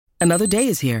Another day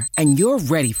is here, and you're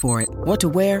ready for it. What to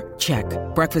wear? Check.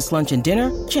 Breakfast, lunch, and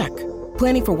dinner? Check.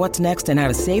 Planning for what's next and how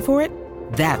to save for it?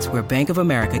 That's where Bank of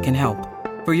America can help.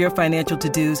 For your financial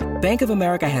to-dos, Bank of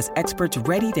America has experts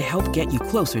ready to help get you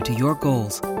closer to your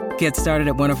goals. Get started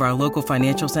at one of our local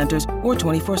financial centers or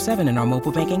 24/7 in our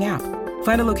mobile banking app.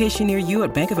 Find a location near you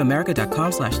at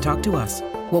bankofamerica.com/talktous.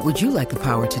 What would you like the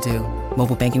power to do?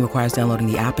 Mobile banking requires downloading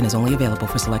the app and is only available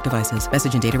for select devices.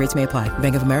 Message and data rates may apply.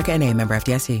 Bank of America N.A., member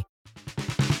FDIC.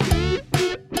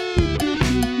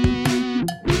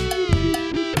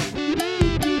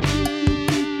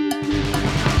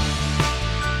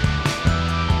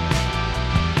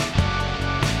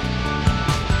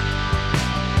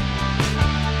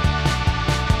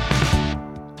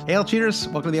 Hail cheaters,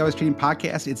 welcome to the Always Cheating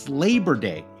Podcast. It's Labor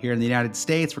Day here in the United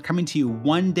States. We're coming to you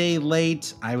one day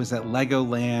late. I was at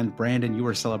Legoland. Brandon, you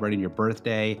were celebrating your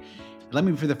birthday. Let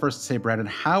me be the first to say, Brandon,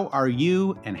 how are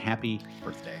you and happy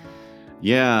birthday?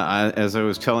 Yeah, as I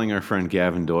was telling our friend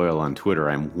Gavin Doyle on Twitter,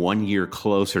 I'm 1 year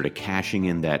closer to cashing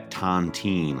in that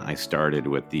tontine I started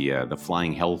with the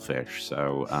flying hellfish.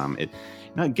 So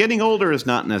getting older is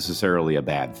not necessarily a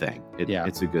bad thing.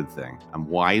 It's a good thing. I'm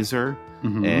wiser.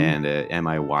 Mm-hmm. And am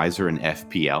I wiser in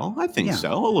FPL? I think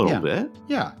so, a little bit.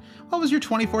 Yeah. Well, it was your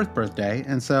 24th birthday,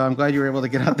 and so I'm glad you were able to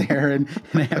get out there and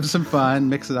have some fun,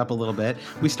 mix it up a little bit.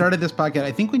 We started this podcast,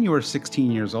 I think, when you were 16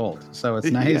 years old, so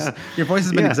it's nice. Yeah. Your voice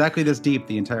has been exactly this deep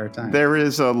the entire time. There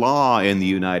is a law in the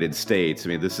United States. I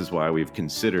mean, this is why we've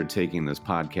considered taking this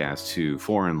podcast to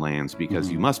foreign lands, because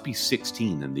you must be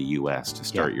 16 in the U.S. to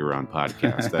start your own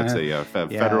podcast. That's a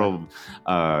federal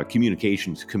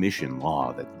communications commission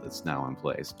law that's now in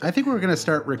place. I think we're going to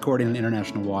start recording in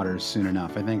international waters soon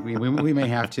enough. I think we may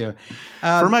have to.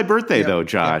 For my birthday, though,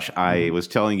 Josh, I was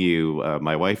telling you,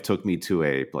 my wife took me to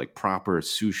a proper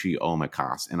sushi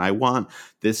omakase, and I want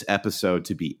this episode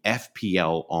to be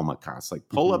FPL omakase.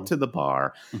 Pull up to the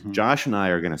bar. Josh and I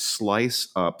are going to slice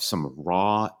up some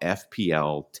raw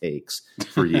FPL takes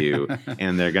for you,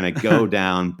 and they're going to go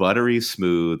down buttery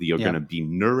smooth. You're going to be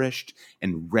nourished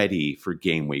and ready for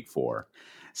game week 4.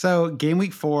 So game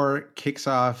week 4 kicks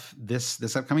off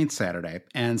this upcoming Saturday.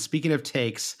 And speaking of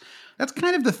takes, that's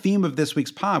kind of the theme of this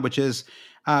week's pod, which is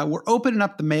we're opening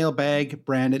up the mailbag,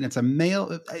 Brandon. It's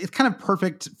kind of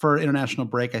perfect for international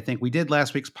break. I think we did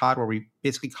last week's pod where we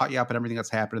basically caught you up on everything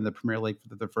that's happened in the Premier League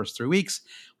for the first 3 weeks.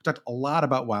 We talked a lot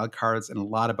about wild cards and a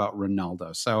lot about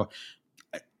Ronaldo. So,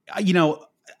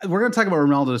 we're going to talk about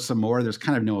Ronaldo some more. There's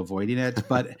kind of no avoiding it,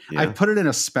 but I put it in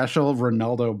a special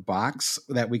Ronaldo box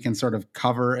that we can sort of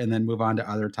cover and then move on to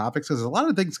other topics. Because a lot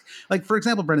of things, like for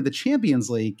example, Brendan, the Champions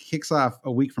League kicks off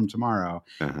a week from tomorrow.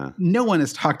 No one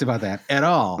has talked about that at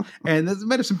all. And this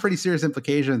might have some pretty serious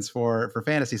implications for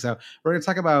fantasy. So we're going to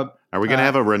talk about. Are we going to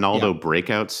have a Ronaldo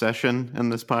breakout session in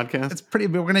this podcast? We're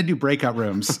going to do breakout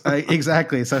rooms.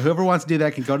 Exactly. So whoever wants to do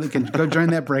that can go join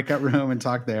that breakout room and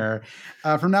talk there.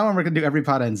 From now on, we're going to do every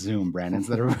pod on Zoom, Brandon,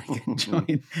 so that everybody can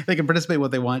join. They can participate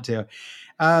what they want to.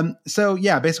 Basically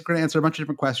we're going to answer a bunch of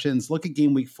different questions, look at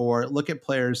game week 4, look at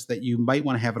players that you might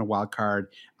want to have in a wild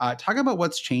card, talk about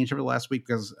what's changed over the last week,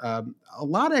 because a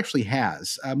lot actually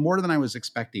has, more than I was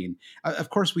expecting. Of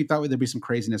course, we thought there'd be some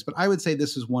craziness, but I would say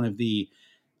this is one of the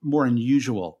more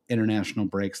unusual international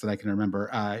breaks that I can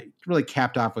remember. Really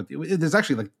capped off with, there's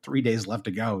actually 3 days left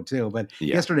to go too, but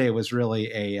yesterday was really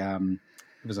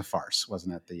it was a farce,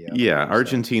 wasn't it?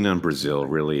 Argentina and Brazil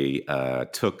really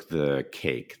took the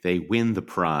cake. They win the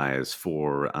prize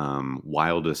for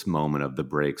wildest moment of the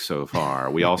break so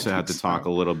far. We also had to talk a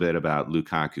little bit about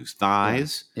Lukaku's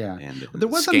thighs and there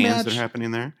was scans that are happening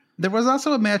there. There was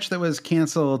also a match that was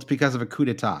canceled because of a coup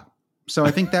d'etat. So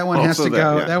I think that one has to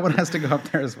go. Yeah. That one has to go up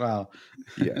there as well.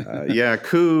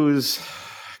 Coups,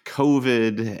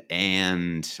 COVID,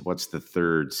 and what's the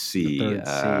third C? The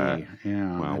third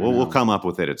C. We'll come up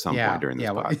with it at some point during this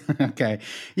pod. Okay.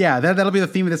 Yeah, that'll be the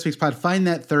theme of this week's pod. Find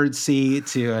that third C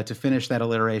to finish that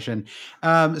alliteration.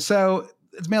 So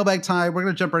it's mailbag time. We're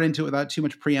going to jump right into it without too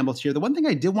much preambles here. The one thing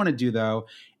I did want to do though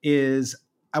is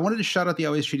I wanted to shout out the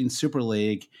Always Cheating Super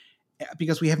League.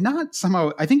 Because we have not somehow,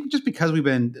 I think just because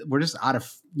we're just out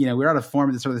of, we're out of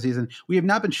form at the start of the season. We have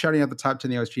not been shouting out the top 10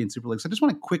 of the Always Cheating Super League. So I just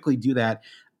want to quickly do that.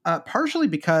 Partially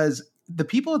because the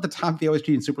people at the top of the Always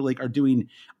Cheating Super League are doing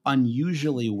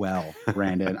unusually well,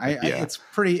 Brandon. It's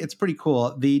pretty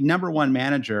cool. The number one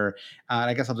manager,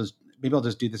 I guess I'll just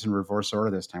do this in reverse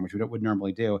order this time, which we would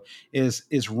normally do,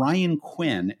 is Ryan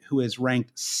Quinn, who is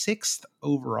ranked 6th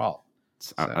overall.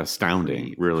 It's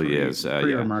astounding, really is.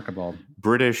 Pretty remarkable.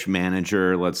 British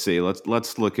manager. Let's see.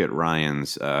 Let's look at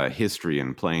Ryan's history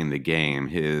in playing the game.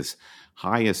 His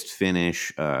highest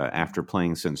finish after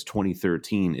playing since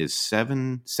 2013 is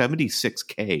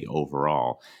 76K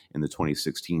overall in the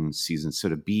 2016 season. So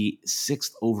to be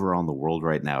 6th overall in the world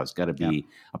right now, it's got to be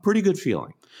a pretty good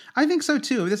feeling. I think so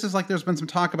too. This is like, there's been some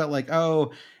talk about like,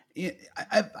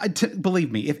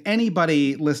 believe me, if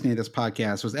anybody listening to this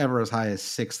podcast was ever as high as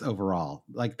 6th overall,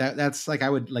 like that's like, I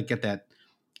would like get that.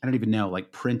 I don't even know,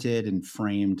 like printed and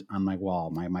framed on my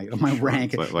wall, my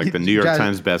rank. Like the New York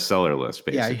Times bestseller list,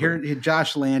 basically. Yeah, here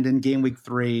Josh Landon, game week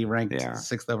 3, ranked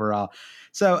 6th overall.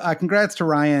 So congrats to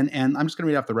Ryan. And I'm just going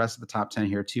to read off the rest of the top 10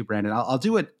 here too, Brandon. I'll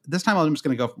do it. This time I'm just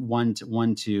going to go 1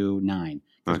 to 9.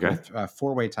 Okay.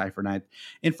 Four-way tie for 9th.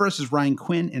 In first is Ryan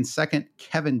Quinn. In second,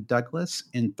 Kevin Douglas.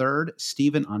 In third,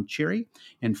 Stephen Onchiri.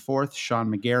 In fourth,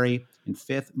 Sean McGarry. In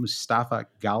fifth, Mustafa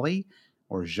Ghali.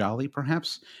 Or Jolly,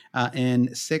 perhaps.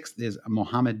 In sixth is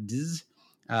Mohammed Diz.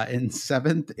 In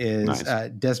seventh is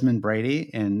Desmond Brady.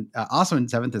 And also in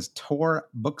seventh is Tor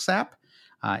Buksap.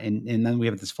 And then we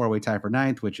have this 4-way tie for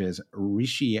 9th, which is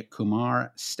Rishi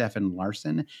Kumar, Stefan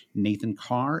Larson, Nathan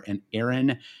Carr, and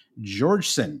Aaron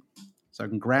Georgeson. So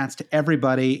congrats to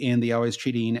everybody in the Always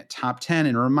Cheating top 10.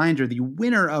 And a reminder, the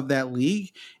winner of that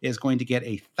league is going to get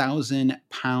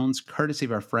 £1,000 courtesy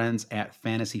of our friends at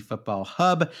Fantasy Football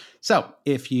Hub. So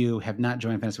if you have not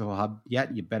joined Fantasy Football Hub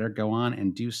yet, you better go on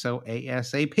and do so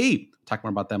ASAP. Talk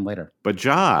more about them later. But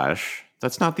Josh,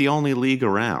 that's not the only league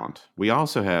around. We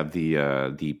also have the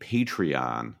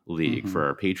Patreon league for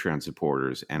our Patreon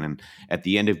supporters. And at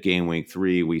the end of game week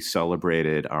 3, we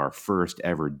celebrated our first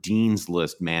ever Dean's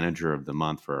List Manager of the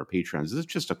Month for our Patreons. This is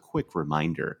just a quick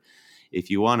reminder. If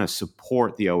you want to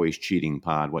support the Always Cheating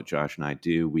Pod, what Josh and I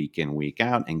do week in, week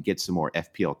out, and get some more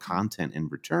FPL content in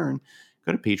return,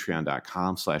 go to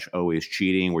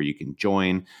patreon.com/alwayscheating, where you can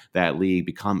join that league,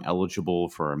 become eligible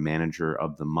for our Manager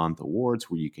of the Month awards,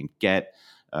 where you can get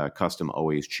a custom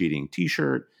Always Cheating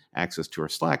t-shirt, access to our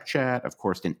Slack chat, of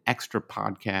course, an extra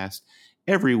podcast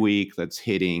every week that's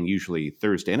hitting usually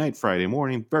Thursday night, Friday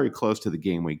morning, very close to the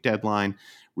game week deadline,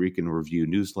 where you can review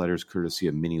newsletters courtesy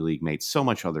of Mini League Mates, so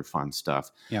much other fun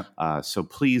stuff. Yep. So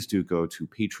please do go to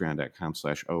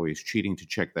patreon.com/alwayscheating to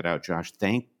check that out, Josh.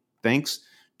 Thanks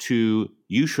to,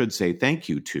 you should say thank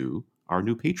you to our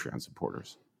new Patreon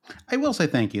supporters. I will say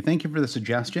thank you. Thank you for the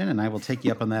suggestion, and I will take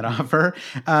you up on that offer.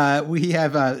 We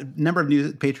have a number of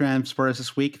new Patreon supporters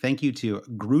this week. Thank you to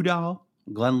Grudal,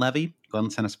 Glenn Levy. Glenn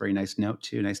sent us a very nice note,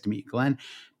 too. Nice to meet you, Glenn.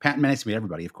 Nice to meet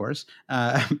everybody, of course.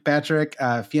 Patrick,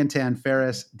 Fiantan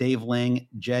Ferris, Dave Ling,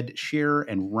 Jed Shearer,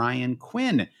 and Ryan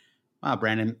Quinn. Wow,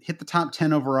 Brandon, hit the top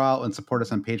 10 overall and support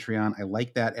us on Patreon. I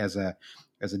like that as a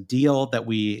deal that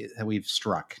we've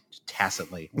struck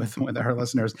tacitly with our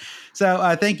listeners.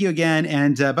 So thank you again.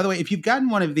 And by the way, if you've gotten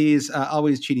one of these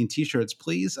Always Cheating t-shirts,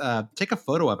 please take a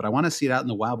photo of it. I want to see it out in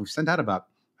the wild. We've sent out it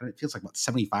feels like about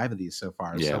 75 of these so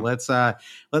far. Yeah. So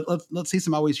let's see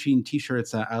some Always Cheating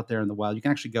t-shirts out there in the wild. You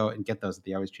can actually go and get those at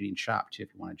the Always Cheating shop too,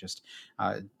 if you want to just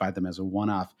buy them as a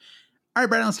one-off. All right,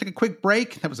 Brandon, let's take a quick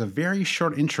break. That was a very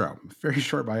short intro, very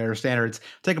short by our standards.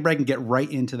 Take a break and get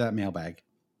right into that mailbag.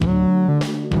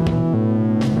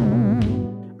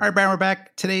 All right, Brian, we're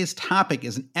back. Today's topic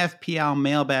is an FPL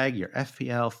mailbag, your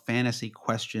FPL fantasy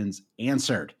questions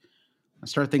answered. I'll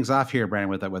start things off here, Brian,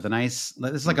 with a nice.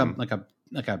 This is like a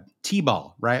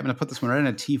T-ball, right? I'm going to put this one right in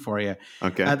a T for you.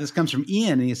 Okay. This comes from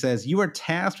Ian, and he says, "You are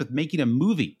tasked with making a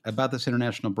movie about this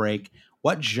international break.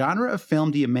 What genre of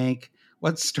film do you make?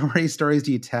 What stories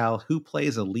do you tell? Who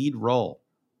plays a lead role?"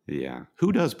 Yeah.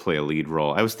 Who does play a lead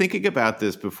role? I was thinking about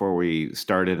this before we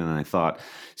started, and I thought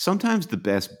sometimes the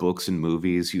best books and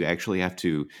movies, you actually have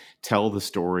to tell the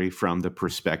story from the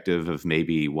perspective of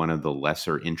maybe one of the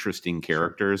lesser interesting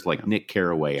characters, like Nick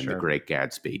Carraway in The Great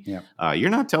Gatsby. Yeah. You're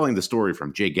not telling the story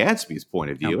from Jay Gatsby's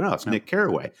point of view. No, it's Nick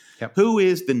Carraway. Yep. Who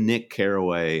is the Nick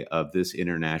Carraway of this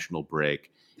international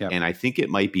break? Yep. And I think it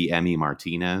might be Emi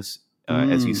Martinez.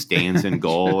 As he stands in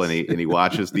goal and he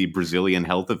watches the Brazilian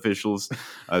health officials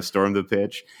storm the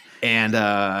pitch. And,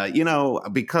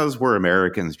 because we're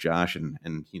Americans, Josh, and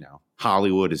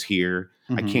Hollywood is here,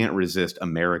 I can't resist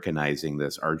Americanizing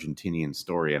this Argentinian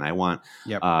story. And I want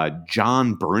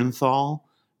John Bernthal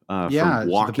from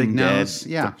Walking Dead,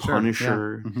 The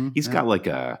Punisher. Yeah. He's got like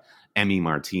a Emi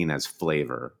Martinez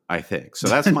flavor, I think. So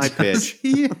that's my pitch.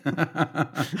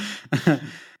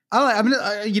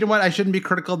 You know what? I shouldn't be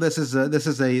critical. This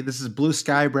is blue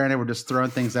sky, Brandon. We're just throwing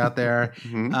things out there.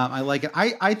 I like it.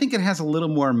 I think it has a little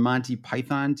more Monty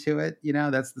Python to it.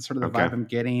 That's the sort of the vibe I'm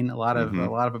getting. A lot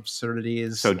of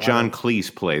absurdities. So John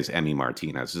Cleese plays Emi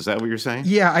Martinez. Is that what you're saying?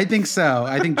 Yeah, I think so.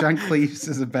 I think John Cleese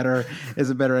is a better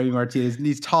Emi Martinez. And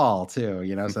he's tall too.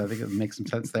 So I think it makes some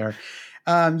sense there.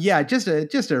 Yeah, just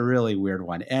a really weird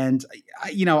one. And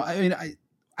I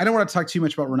don't want to talk too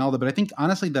much about Ronaldo, but I think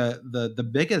honestly the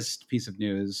biggest piece of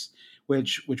news,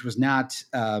 which was not,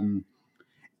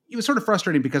 it was sort of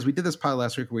frustrating because we did this pod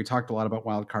last week where we talked a lot about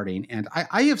wildcarding, and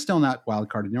I have still not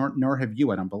wildcarded, nor have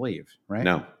you, I don't believe, right?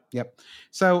 No. Yep.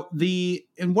 So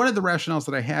one of the rationales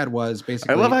that I had was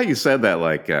basically, I love how you said that.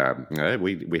 Like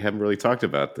we haven't really talked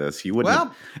about this. You wouldn't.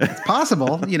 Well, it's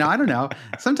possible. I don't know.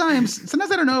 Sometimes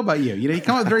I don't know about you. You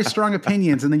come up with very strong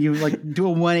opinions, and then you like do a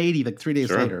 180 like 3 days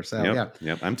later. So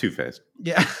yep. I'm two-faced.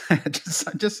 Yeah,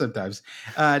 just sometimes,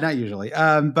 not usually.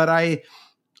 But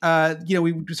one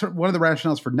of the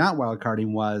rationales for not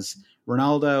wildcarding was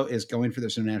Ronaldo is going for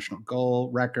this international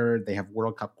goal record. They have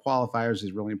World Cup qualifiers,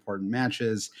 these really important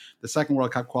matches. The second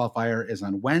World Cup qualifier is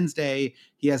on Wednesday.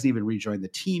 He hasn't even rejoined the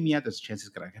team yet. There's a chance he's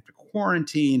going to have to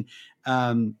quarantine.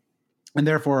 And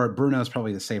therefore, Bruno is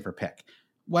probably the safer pick.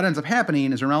 What ends up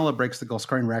happening is Ronaldo breaks the goal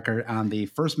scoring record on the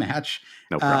first match.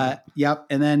 No problem.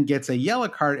 And then gets a yellow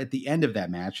card at the end of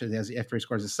that match after he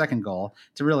scores his second goal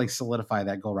to really solidify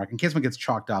that goal record in case one gets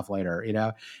chalked off later,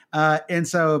 And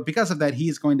so because of that,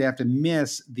 he's going to have to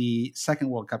miss the second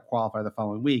World Cup qualifier the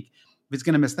following week. If he's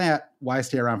going to miss that, why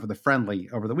stay around for the friendly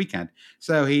over the weekend?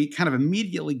 So he kind of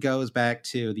immediately goes back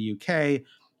to the UK,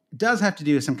 does have to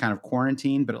do some kind of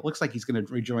quarantine, but it looks like he's going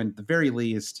to rejoin at the very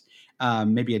least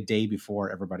maybe a day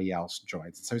before everybody else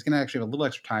joins. So he's going to actually have a little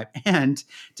extra time. And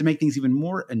to make things even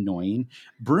more annoying,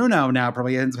 Bruno now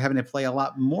probably ends up having to play a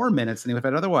lot more minutes than he would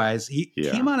have had otherwise. He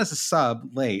came on as a sub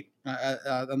late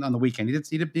on the weekend.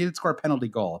 He did score a penalty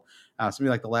goal. So maybe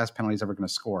like the last penalty he's ever going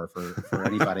to score for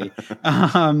anybody.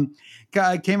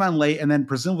 Came on late, and then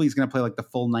presumably he's going to play like the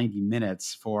full 90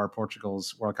 minutes for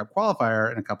Portugal's World Cup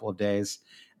qualifier in a couple of days.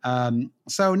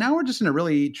 So now we're just in a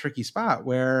really tricky spot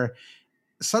where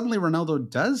suddenly Ronaldo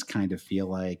does kind of feel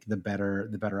like the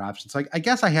better option. So I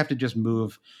guess I have to just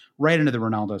move right into the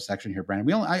Ronaldo section here,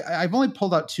 Brandon. I've only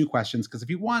pulled out two questions because if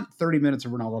you want 30 minutes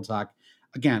of Ronaldo talk,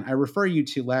 again, I refer you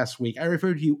to last week. I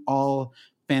referred to you all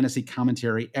fantasy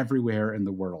commentary everywhere in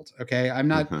the world. Okay. I'm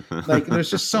not like,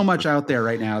 there's just so much out there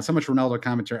right now, so much Ronaldo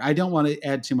commentary. I don't want to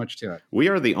add too much to it. We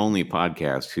are the only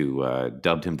podcast who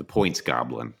dubbed him the points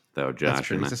goblin, though, Josh. That's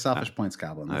true. He's a selfish points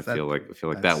goblin. I feel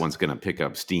like that one's going to pick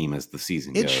up steam as the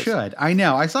season goes. It should. I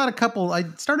know. I saw it I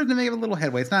started to make a little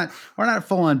headway. We're not a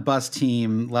full on bus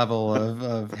team level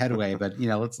of headway, but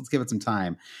let's give it some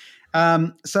time.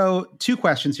 So two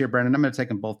questions here, Brendan. I'm going to take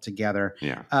them both together.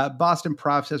 Yeah. Boston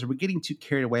Prof says, are we getting too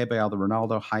carried away by all the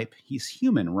Ronaldo hype? He's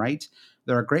human, right?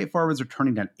 There are great forwards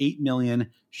returning down $8 million.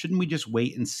 Shouldn't we just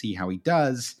wait and see how he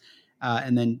does?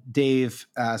 And then Dave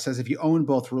says, if you own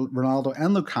both Ronaldo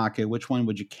and Lukaku, which one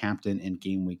would you captain in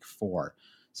game week 4?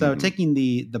 So taking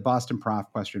the Boston Prof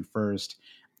question first,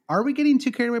 are we getting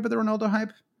too carried away by the Ronaldo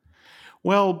hype?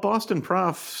 Well, Boston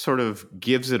Prof sort of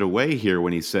gives it away here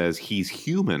when he says he's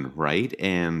human, right?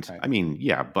 And right. I mean,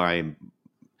 yeah, by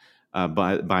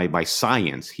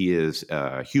science, he is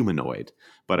humanoid.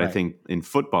 But right. I think in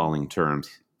footballing terms,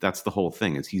 that's the whole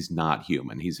thing, is he's not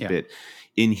human. He's a bit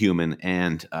inhuman.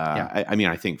 And I mean,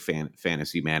 I think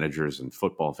fantasy managers and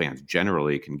football fans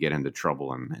generally can get into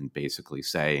trouble and basically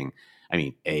saying, I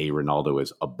mean, Ronaldo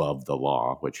is above the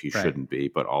law, which he shouldn't be,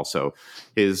 but also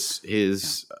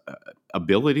his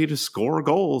ability to score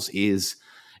goals is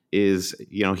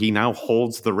he now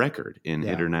holds the record in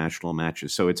international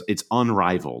matches. So it's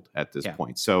unrivaled at this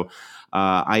point. So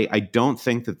I don't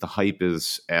think that the hype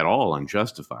is at all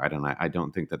unjustified, and I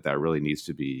don't think that really needs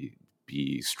to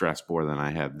be stressed more than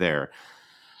I have there.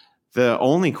 The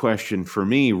only question for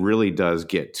me really does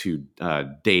get to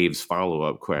Dave's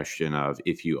follow-up question of,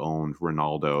 if you owned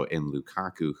Ronaldo and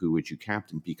Lukaku, who would you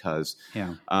captain? Because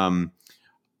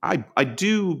I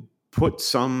do put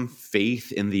some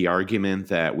faith in the argument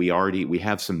that we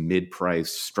have some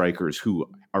mid-price strikers who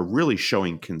are really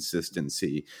showing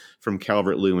consistency, from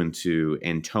Calvert-Lewin to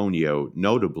Antonio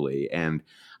notably. And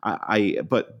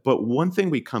but one thing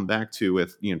we come back to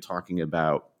with talking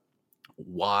about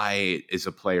why is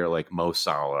a player like Mo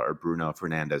Salah or Bruno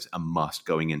Fernandes a must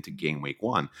going into game week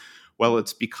 1? Well,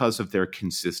 it's because of their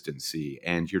consistency,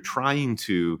 and you're trying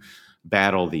to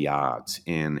battle the odds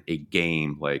in a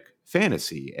game like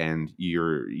fantasy, and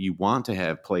you want to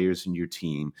have players in your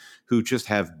team who just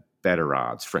have better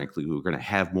odds, frankly, who are going to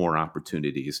have more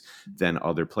opportunities than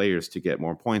other players to get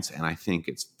more points. And I think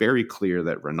it's very clear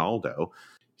that Ronaldo,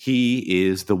 he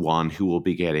is the one who will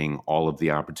be getting all of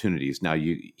the opportunities. Now,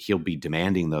 he'll be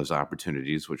demanding those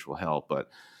opportunities, which will help. But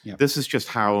this is just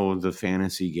how the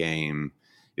fantasy game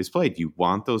is played. You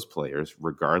want those players,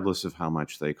 regardless of how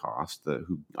much they cost,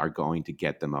 who are going to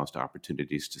get the most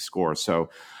opportunities to score. So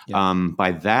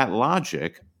by that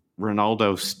logic,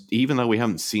 Ronaldo, even though we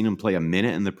haven't seen him play a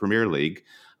minute in the Premier League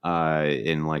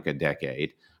in like a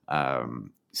decade,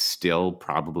 still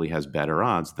probably has better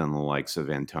odds than the likes of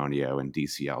Antonio and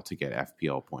DCL to get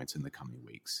FPL points in the coming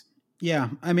weeks. Yeah,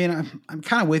 I mean, I'm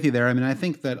kind of with you there. I mean, I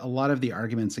think that a lot of the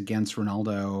arguments against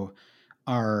Ronaldo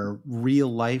are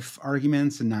real life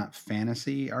arguments and not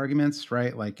fantasy arguments,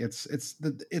 right? Like it's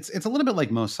a little bit like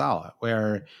Mo Salah,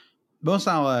 where Mo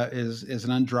Salah is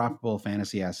an undroppable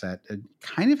fantasy asset. It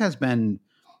kind of has been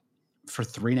for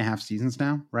 3.5 seasons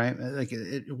now, right? Like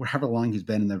however long he's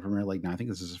been in the Premier League now, I think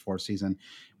this is his 4th season,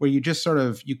 where you just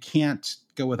you can't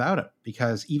go without him,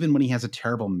 because even when he has a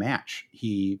terrible match,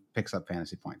 he picks up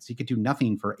fantasy points. He could do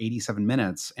nothing for 87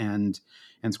 minutes and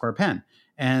score a pen.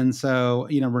 And so,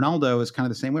 Ronaldo is kind of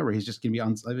the same way, where he's just going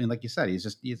to be like you said,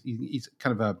 he's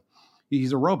kind of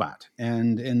he's a robot,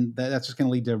 and that's just going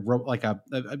to lead to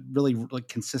a really like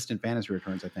consistent fantasy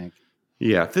returns, I think.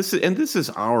 Yeah, this is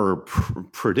our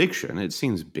prediction. It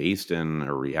seems based in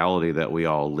a reality that we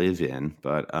all live in,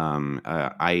 but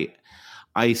I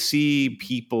see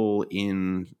people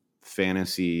in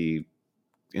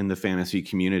the fantasy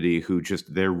community who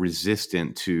they're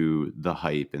resistant to the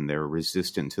hype, and they're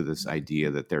resistant to this idea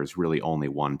that there's really only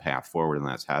one path forward, and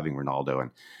that's having Ronaldo.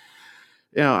 And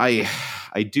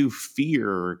I do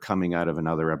fear coming out of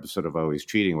another episode of Always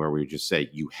Cheating where we just say,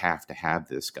 you have to have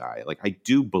this guy. Like, I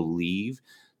do believe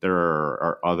there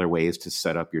are other ways to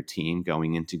set up your team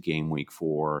going into game week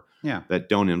 4 that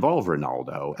don't involve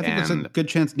Ronaldo. I think it's a good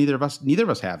chance neither of us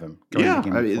have him.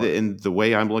 And the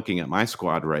way I'm looking at my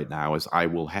squad right now is I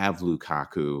will have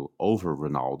Lukaku over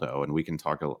Ronaldo, and we can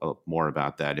talk a more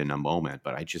about that in a moment.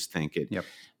 But I just think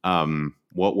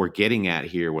what we're getting at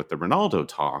here with the Ronaldo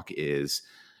talk is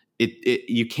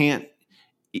you can't,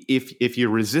 if you're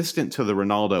resistant to the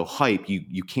Ronaldo hype,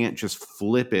 you can't just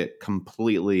flip it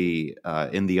completely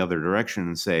in the other direction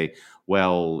and say,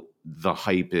 well, the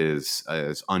hype is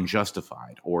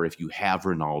unjustified, or if you have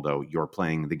Ronaldo, you're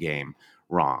playing the game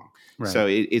wrong. Right. So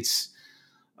it's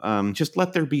just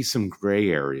let there be some gray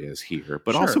areas here,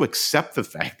 but also accept the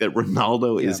fact that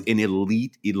Ronaldo is an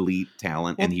elite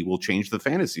talent, and he will change the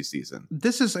fantasy season.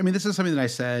 This is something that I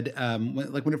said,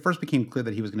 when it first became clear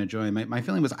that he was going to join, my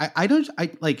feeling was, I don't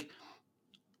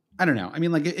know. I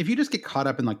mean, like, if you just get caught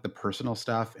up in like the personal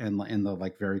stuff and in the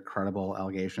like very credible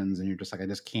allegations, and you're just like, I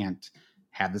just can't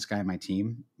have this guy on my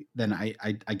team, then I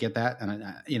get that. And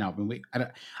I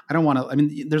don't want to, I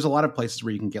mean, there's a lot of places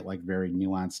where you can get like very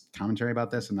nuanced commentary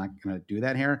about this. I'm not going to do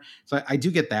that here. So I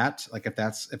do get that. Like if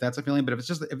that's a feeling, but if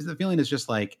the feeling is just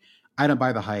like, I don't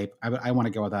buy the hype, I want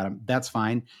to go without him, that's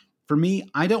fine. For me,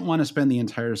 I don't want to spend the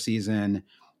entire season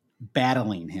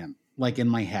battling him, like in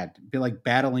my head, be like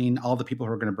battling all the people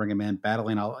who are going to bring him in,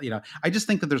 battling all, I just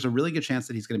think that there's a really good chance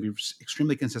that he's going to be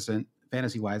extremely consistent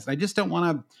fantasy wise. I just don't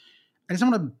want to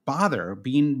bother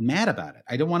being mad about it.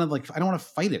 I don't want to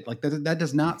fight it. Like that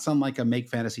does not sound like a make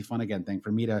fantasy fun again thing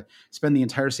for me to spend the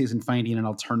entire season finding an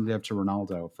alternative to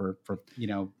Ronaldo for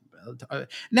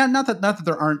not that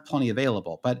there aren't plenty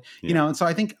available, but and so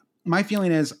I think my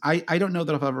feeling is I don't know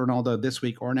that I'll have Ronaldo this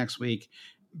week or next week,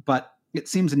 but it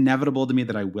seems inevitable to me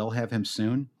that I will have him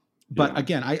soon. But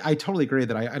again, I totally agree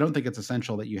that I don't think it's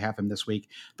essential that you have him this week.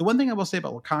 The one thing I will say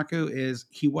about Lukaku is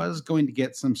he was going to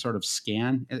get some sort of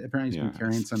scan. Apparently he's been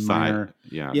carrying some thigh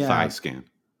scan.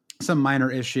 Some minor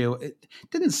issue. It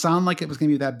didn't sound like it was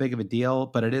going to be that big of a deal,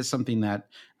 but it is something that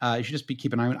you should just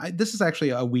keep an eye on. This is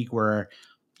actually a week where,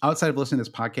 outside of listening to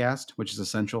this podcast, which is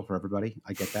essential for everybody,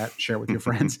 I get that. Share it with your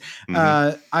friends.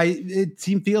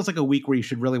 It feels like a week where you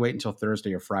should really wait until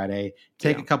Thursday or Friday.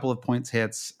 Take a couple of points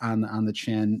hits on the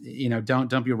chin.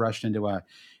 Don't be rushed into a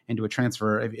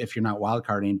transfer if you're not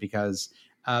wildcarding, because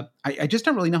I just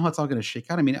don't really know how it's all going to shake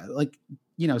out. I mean,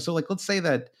 so let's say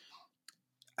that.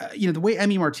 The way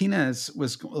Emi Martinez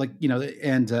was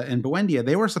and Buendia,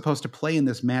 they were supposed to play in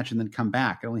this match and then come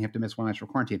back. I only have to miss one match for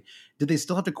quarantine. Did they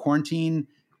still have to quarantine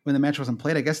when the match wasn't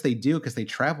played? I guess they do, because they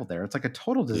traveled there. It's like a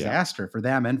total disaster for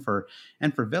them and for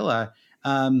Villa.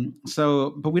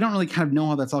 But we don't really kind of know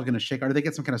how that's all going to shake out. Do they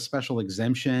get some kind of special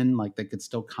exemption, like that could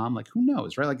still come? Like, who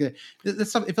knows, right? Like this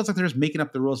stuff, it feels like they're just making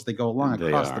up the rules as they go along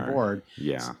across the board.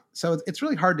 Yeah. So it's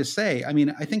really hard to say. I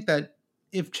mean, I think that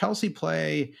if Chelsea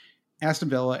play Aston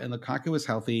Villa and Lukaku is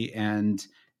healthy and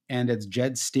it's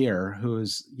Jed Steer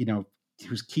who's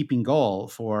keeping goal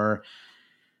for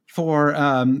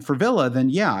Villa,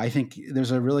 then I think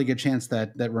there's a really good chance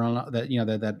that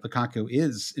Lukaku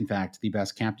is in fact the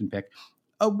best captain pick.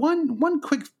 One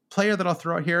quick player that I'll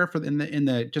throw out here for in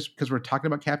the just because we're talking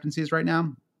about captaincies right now.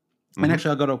 Mm-hmm. And actually,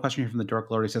 I'll go to a question here from the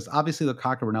Dork Lord. He says, obviously,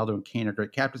 Lukaku, Ronaldo, and Kane are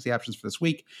great captaincy options for this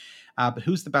week. But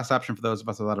who's the best option for those of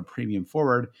us without a premium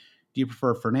forward? Do you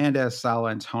prefer Fernandes,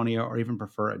 Salah, Antonio, or even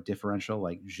prefer a differential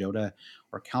like Jota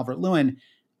or Calvert-Lewin?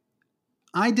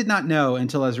 I did not know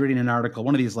until I was reading an article.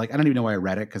 One of these, like, I don't even know why I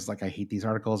read it because, like, I hate these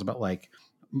articles about, like,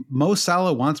 Mo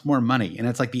Salah wants more money. And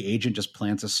it's like the agent just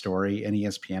plants a story in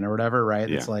ESPN or whatever, right?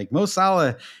 Yeah. It's like Mo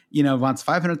Salah, wants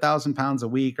 500,000 pounds a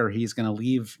week or he's going to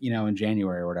leave, in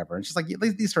January or whatever. It's just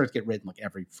like these stories get written like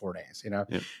every 4 days,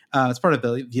 Yep. It's part of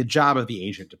the job of the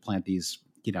agent to plant these,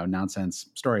 nonsense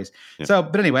stories. Yep. So,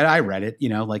 but anyway, I read it,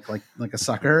 like a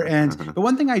sucker. And the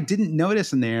one thing I didn't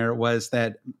notice in there was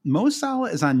that Mo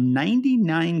Salah is on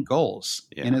 99 goals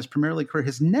in his Premier League career.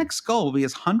 His next goal will be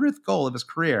his 100th goal of his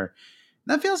career.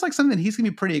 That feels like something he's going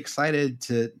to be pretty excited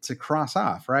to cross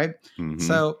off, right? Mm-hmm.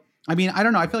 So, I mean, I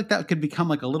don't know. I feel like that could become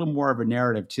like a little more of a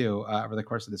narrative too over the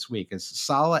course of this week. As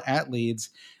Salah at Leeds,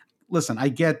 listen, I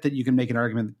get that you can make an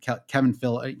argument that Calvin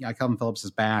Phillips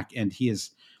is back and he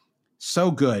is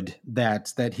so good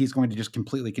that he's going to just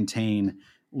completely contain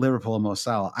Liverpool and Mo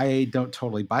Salah. I don't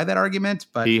totally buy that argument,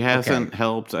 but he hasn't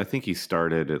helped. I think he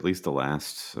started at least the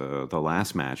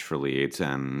last match for Leeds,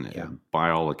 and by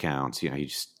all accounts, he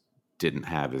just didn't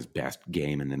have his best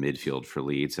game in the midfield for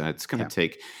Leeds. And it's going to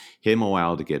take him a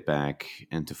while to get back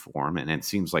into form. And it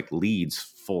seems like Leeds,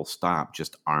 full stop,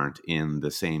 just aren't in the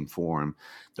same form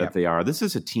that they are. This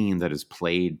is a team that has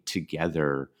played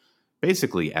together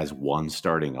basically as one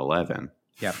starting 11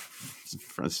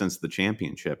 since the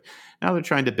championship. Now they're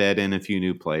trying to bed in a few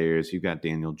new players. You've got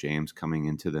Daniel James coming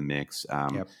into the mix.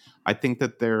 I think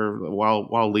that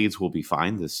while Leeds will be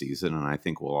fine this season, and I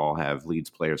think we'll all have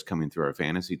Leeds players coming through our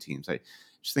fantasy teams, I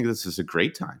just think this is a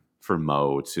great time for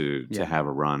Mo to have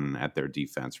a run at their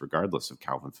defense, regardless of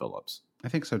Calvin Phillips. I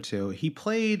think so too. He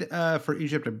played for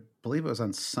Egypt, I believe it was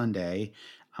on Sunday.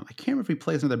 I can't remember if he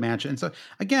plays another match. And so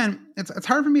again, it's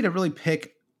hard for me to really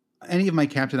pick any of my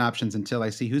captain options until I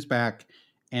see who's back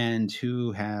and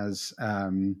who has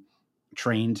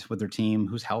trained with their team,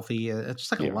 who's healthy. It's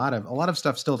just like a lot of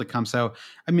stuff still to come. So,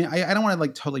 I mean, I don't want to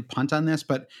like totally punt on this,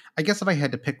 but I guess if I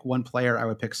had to pick one player, I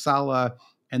would pick Salah,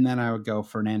 and then I would go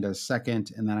Fernandes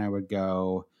second, and then I would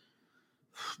go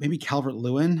maybe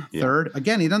Calvert-Lewin third.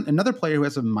 Again, another player who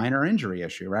has a minor injury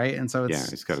issue, right? And so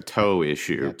he's got a toe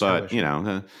issue,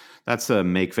 that's a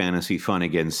make fantasy fun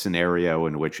again scenario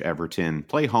in which Everton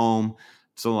play home.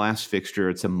 It's the last fixture.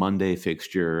 It's a Monday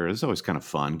fixture. It's always kind of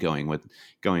fun going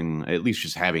at least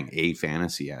just having a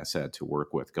fantasy asset to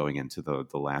work with going into the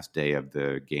last day of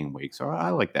the game week. So I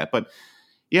like that. But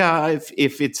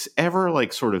if it's ever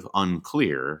like sort of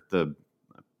unclear, the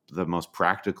most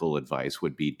practical advice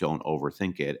would be don't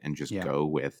overthink it and just go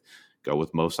with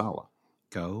Mo Salah.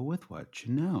 Go with what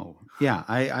you know. Yeah,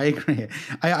 I agree.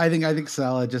 I think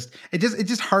Salah it's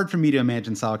just hard for me to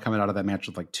imagine Salah coming out of that match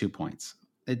with like 2 points.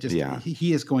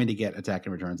 He is going to get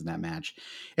attacking returns in that match.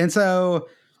 And so,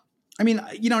 I mean,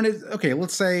 okay,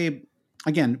 let's say,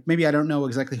 again, maybe I don't know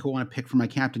exactly who I want to pick for my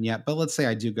captain yet, but let's say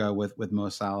I do go with Mo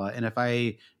Salah. And if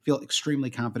I feel extremely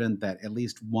confident that at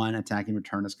least one attacking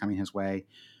return is coming his way,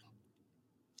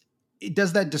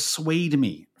 does that dissuade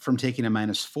me from taking a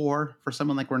 -4 for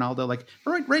someone like Ronaldo? Like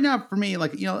right now for me,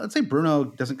 like, let's say Bruno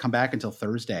doesn't come back until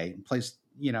Thursday and plays,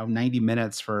 90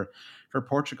 minutes for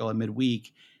Portugal in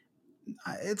midweek.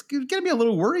 It's going to be a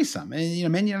little worrisome.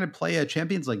 And, Man United play a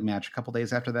Champions League match a couple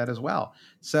days after that as well.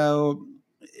 So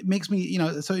it makes me,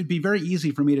 so it'd be very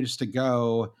easy for me to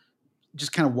go,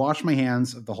 just kind of wash my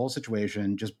hands of the whole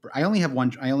situation. I only have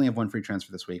one free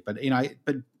transfer this week, but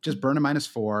just burn a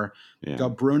 -4, go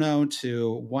Bruno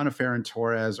to one of Ferran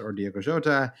Torres or Diego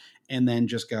Jota, and then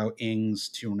just go Ings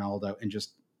to Ronaldo and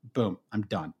just boom, I'm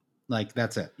done. Like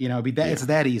that's it. It's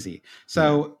that easy.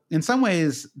 So in some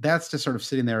ways, that's just sort of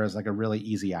sitting there as like a really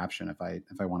easy option if I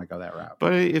want to go that route.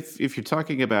 But if you're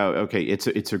talking about, okay, it's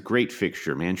a great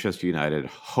fixture, Manchester United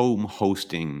home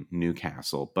hosting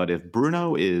Newcastle. But if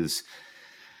Bruno is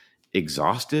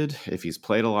exhausted, if he's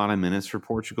played a lot of minutes for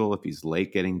Portugal, if he's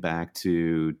late getting back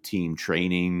to team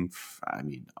training, I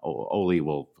mean, Ole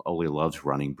loves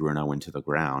running Bruno into the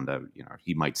ground.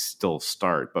 He might still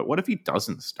start, but what if he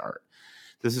doesn't start?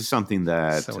 This is something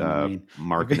that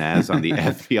Mark Naz on the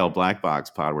FPL Black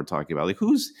Box pod we're talking about. Like,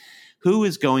 who's who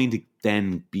is going to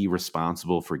then be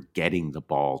responsible for getting the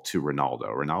ball to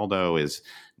Ronaldo? Ronaldo is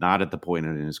not at the point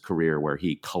in his career where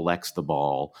he collects the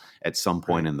ball at some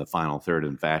point in the final third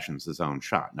and fashions his own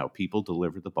shot. No, people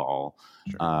deliver the ball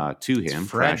to him.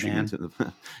 It's Fred, man.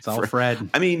 It's all Fred.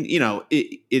 I mean,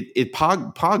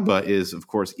 Pogba is, of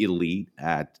course, elite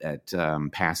at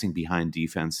passing behind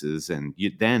defenses, and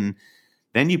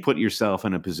then you put yourself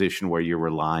in a position where you're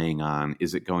relying on,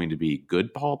 is it going to be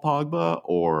good Paul Pogba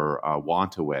or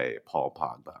want away Paul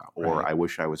Pogba? Or I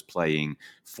wish I was playing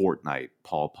Fortnite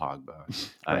Paul Pogba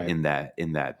in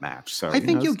that match. So I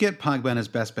think you'll get Pogba in his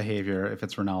best behavior if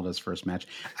it's Ronaldo's first match.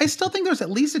 I still think there's at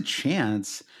least a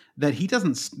chance that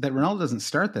Ronaldo doesn't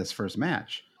start this first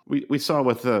match. We saw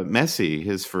with Messi,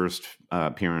 his first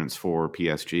appearance for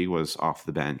PSG was off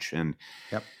the bench. And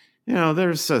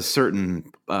there's a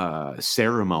certain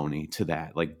ceremony to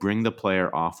that. Like, bring the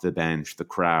player off the bench. The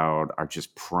crowd are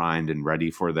just primed and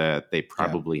ready for that. They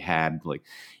probably had like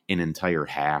an entire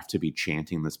half to be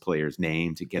chanting this player's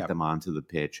name to get them onto the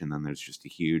pitch, and then there's just a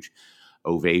huge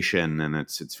ovation, and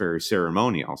it's very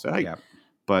ceremonial. So,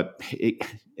 but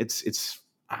it's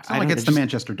not like it's the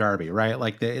Manchester Derby, right?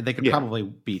 Like they could probably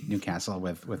beat Newcastle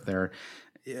with their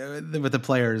with the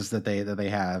players that they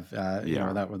have,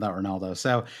 without Ronaldo.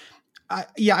 So,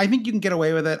 I think you can get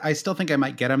away with it. I still think I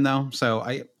might get him though. So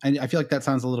I feel like that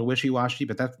sounds a little wishy-washy,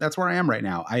 but that's where I am right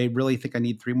now. I really think I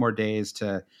need 3 more days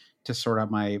to sort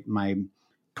out my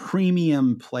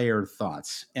premium player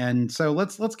thoughts. And so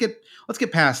let's get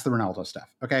past the Ronaldo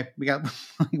stuff. Okay, we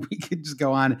could just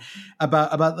go on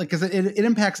about like, because it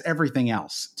impacts everything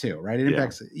else too, right? It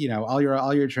impacts all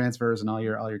your transfers and all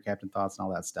your captain thoughts and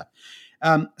all that stuff.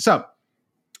 So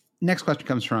next question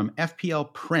comes from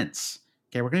FPL Prince.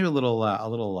 Okay, we're gonna do a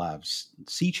little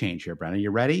sea change here, Brennan.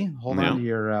 You ready? Hold on to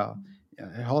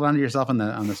yourself on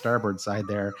the starboard side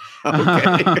there.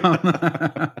 Okay.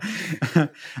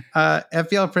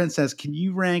 FPL Prince says, "Can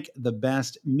you rank the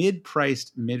best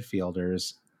mid-priced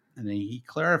midfielders?" And then he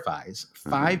clarifies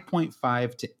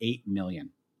 5.5 to 8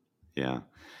 million. Yeah.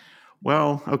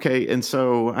 Well, okay, and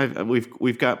so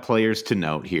we've got players to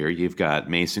note here. You've got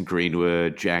Mason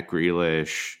Greenwood, Jack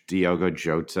Grealish, Diogo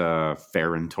Jota,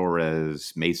 Ferran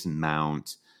Torres, Mason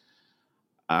Mount.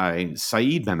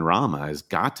 Saeed Benrahma has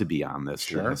got to be on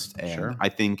this list, and I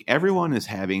think everyone is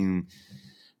having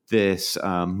this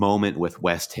moment with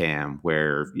West Ham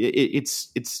where it's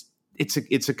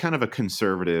a kind of a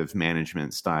conservative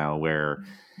management style where.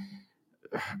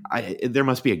 There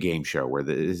must be a game show where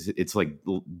it's like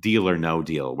deal or no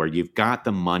deal, where you've got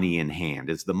the money in hand.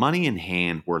 Is the money in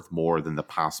hand worth more than the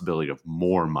possibility of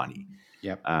more money?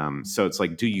 Yep. So it's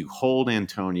like, do you hold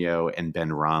Antonio and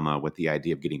Benrahma with the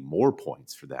idea of getting more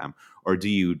points for them, or do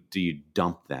you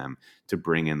dump them to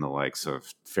bring in the likes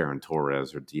of Ferran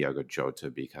Torres or Diogo Jota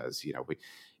because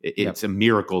it's a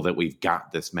miracle that we've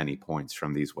got this many points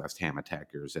from these West Ham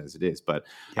attackers as it is. But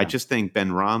I just think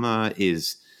Benrahma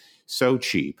is so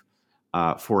cheap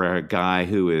for a guy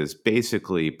who is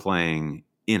basically playing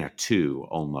in a 2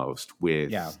 almost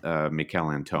with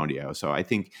Mikel Antonio. So I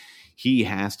think he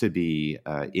has to be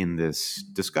in this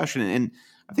discussion. And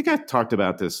I think I talked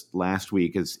about this last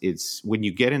week. It's when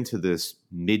you get into this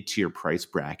mid-tier price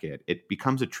bracket, it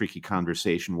becomes a tricky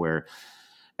conversation where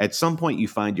at some point you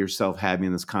find yourself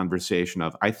having this conversation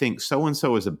of, I think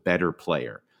so-and-so is a better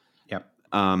player.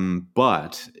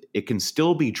 But it can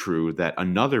still be true that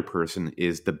another person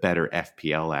is the better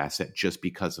FPL asset just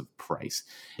because of price.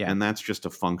 And that's just a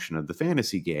function of the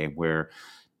fantasy game where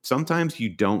sometimes you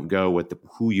don't go with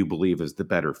who you believe is the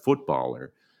better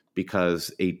footballer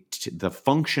because the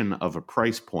function of a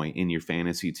price point in your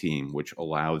fantasy team, which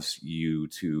allows you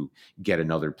to get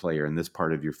another player in this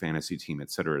part of your fantasy team, et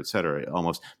cetera, it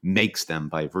almost makes them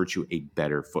by virtue a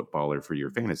better footballer for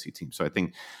your fantasy team. So I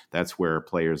think that's where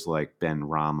players like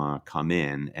Benrahma come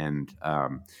in. And I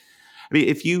mean,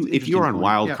 if you're on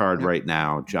wildcard right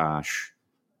now, Josh,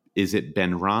 is it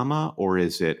Benrahma or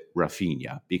is it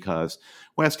Rafinha? Because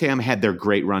West Ham had their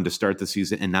great run to start the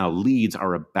season, and now Leeds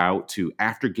are about to,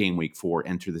 after game week 4,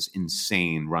 enter this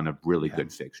insane run of really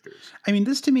good fixtures. I mean,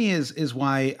 this to me is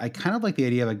why I kind of like the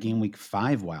idea of a game week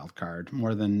 5 wild card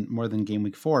more than game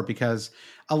week 4, because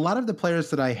a lot of the players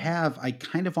that I have, I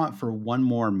kind of want for one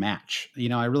more match.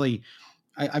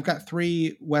 I've got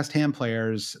 3 West Ham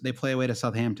players. They play away to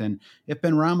Southampton. If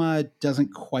Benrahma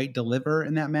doesn't quite deliver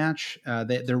in that match,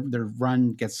 their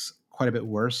run gets quite a bit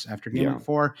worse after game week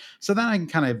 4. So then I can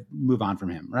kind of move on from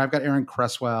him. Right? I've got Aaron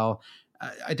Cresswell.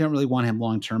 I don't really want him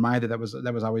long term either. That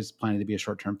was always planning to be a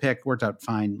short term pick. Worked out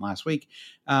fine last week.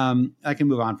 I can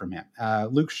move on from him.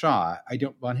 Luke Shaw, I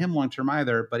don't want him long term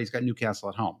either, but he's got Newcastle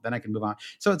at home. Then I can move on.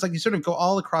 So it's like you sort of go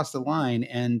all across the line,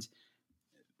 and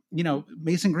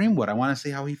Mason Greenwood, I want to see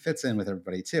how he fits in with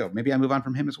everybody too. Maybe I move on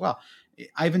from him as well.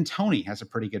 Ivan Toney has a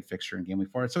pretty good fixture in game week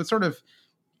 4. So it's sort of,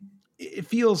 it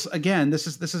feels, again, this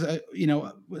is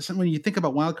when you think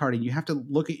about wildcarding, you have to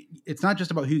look at, it's not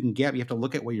just about who you can get, you have to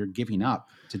look at what you're giving up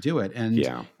to do it. And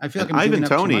I feel like Ivan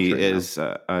Toney is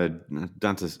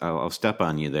I'll step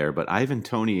on you there, but Ivan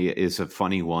Toney is a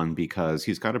funny one because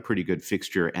he's got a pretty good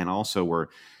fixture, and also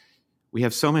we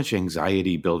have so much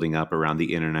anxiety building up around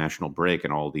the international break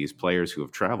and all these players who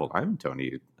have traveled. Ivan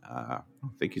Toney, I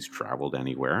don't think he's traveled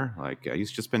anywhere.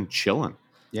 He's just been chilling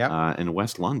in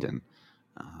West London.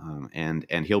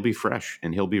 And he'll be fresh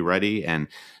and he'll be ready. And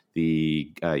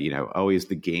always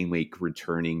the game week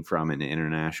returning from an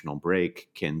international break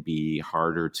can be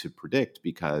harder to predict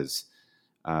because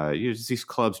these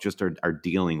clubs just are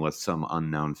dealing with some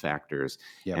unknown factors.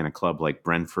 Yep. And a club like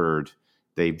Brentford,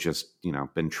 they've just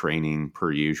been training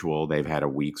per usual. They've had a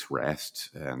week's rest,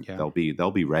 and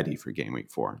they'll be ready for game week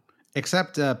 4.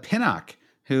 Except Pinnock,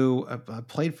 who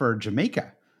played for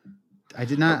Jamaica. I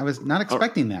was not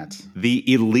expecting that.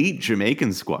 The elite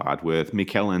Jamaican squad with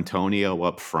Mikel Antonio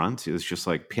up front is just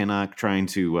like Pinnock trying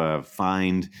to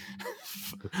find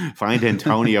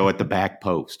Antonio at the back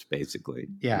post, basically.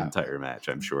 Yeah. The entire match,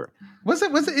 I'm sure. Was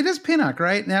it? It is Pinnock,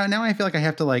 right? Now I feel like I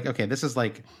have to okay, this is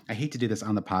I hate to do this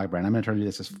on the pod, Brian. I'm going to try to do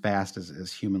this as fast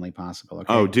as humanly possible.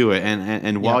 Okay? Oh, do it.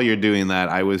 And while you're doing that,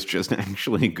 I was just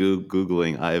actually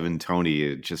Googling Ivan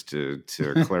Toney just to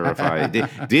clarify.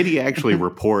 did he actually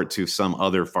report to some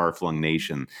other far-flung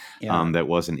nation that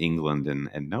wasn't England?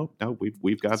 And no,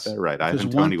 we've got that right. Ivan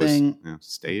Toney was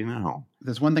staying at home.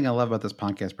 There's one thing I love about this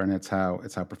podcast, Brian. It's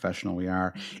how professional we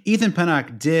are. Ethan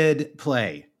Pinnock did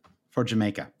play for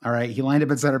Jamaica. All right. He lined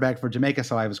up at center back for Jamaica.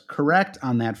 So I was correct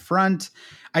on that front.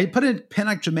 I put in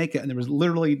Pinnock, Jamaica, and there was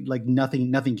literally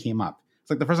nothing came up. It's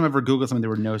like the first time I ever Googled something, there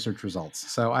were no search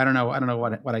results. So I don't know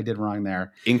what I did wrong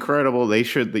there. Incredible.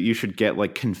 You should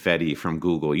get confetti from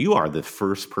Google. You are the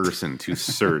first person to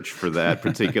search for that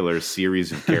particular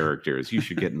series of characters. You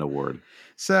should get an award.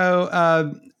 So,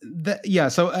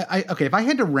 okay, if I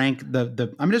had to rank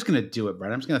I'm just going to do it,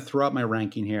 Brett. I'm just going to throw out my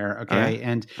ranking here. Okay. Right.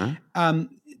 And,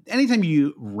 anytime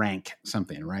you rank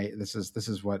something, right, this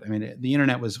is what, the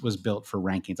internet was built for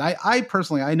rankings. I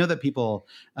personally, I know that people,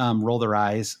 roll their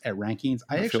eyes at rankings.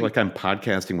 I feel like I'm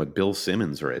podcasting with Bill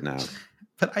Simmons right now.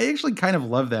 But I actually kind of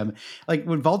love them. Like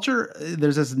when Vulture,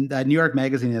 there's this, New York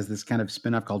Magazine has this kind of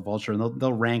spin-off called Vulture, and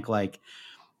they'll rank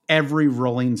every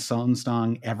Rolling Stone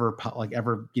song ever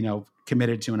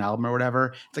committed to an album or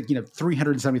whatever. It's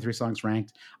 373 songs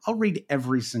ranked. I'll read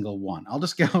every single one. I'll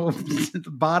just go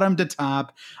bottom to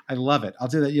top. I love it. I'll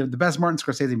do that. The best Martin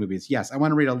Scorsese movies. Yes, I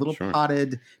want to read a little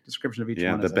potted description of each one.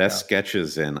 Yeah, the best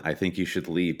sketches, and I Think You Should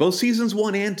Leave. Both seasons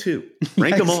 1 and 2.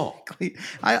 Rank them all.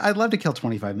 I'd love to kill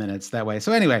 25 minutes that way.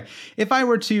 So anyway, if I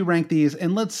were to rank these,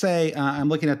 and let's say I'm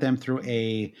looking at them through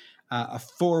a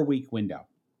 4-week window.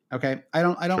 Okay. I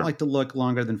don't like to look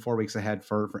longer than 4 weeks ahead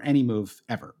for any move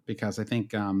ever, because I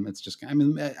think it's just,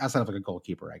 outside of a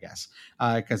goalkeeper, I guess,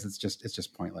 because it's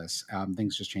just pointless.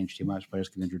 Things just change too much. Players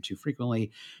get injured too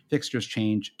frequently. Fixtures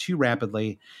change too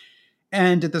rapidly.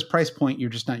 And at this price point, you're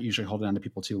just not usually holding on to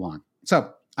people too long.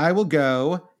 So I will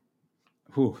go.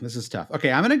 This is tough.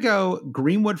 Okay. I'm going to go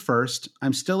Greenwood first.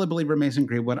 I'm still a believer in Mason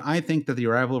Greenwood. I think that the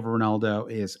arrival of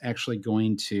Ronaldo is actually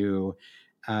going to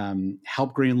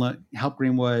help Greenwood.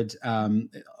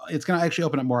 It's going to actually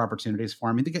open up more opportunities for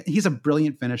him. He's a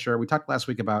brilliant finisher. We talked last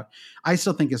week about, I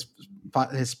still think his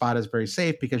spot is very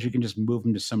safe because you can just move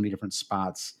him to so many different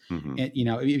spots. Mm-hmm. And,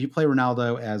 if you play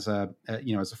Ronaldo as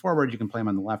a forward, you can play him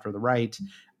on the left or the right.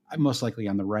 Most likely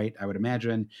on the right, I would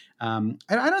imagine. I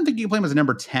don't think you can play him as a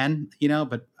number 10,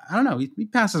 but I don't know. He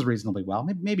passes reasonably well.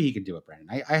 Maybe he could do it,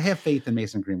 Brandon. I have faith in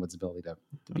Mason Greenwood's ability to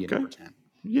be a number 10.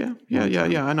 Yeah.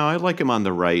 I know. I like him on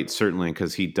the right, certainly,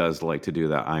 because he does like to do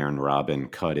that Iron Robin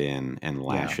cut in and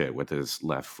lash it with his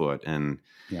left foot. And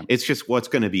it's just what's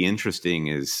going to be interesting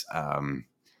is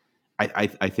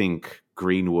I think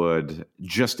Greenwood,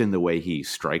 just in the way he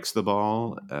strikes the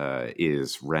ball,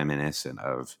 is reminiscent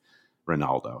of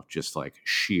Ronaldo, just like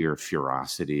sheer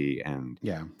ferocity and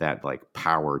that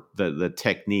power. The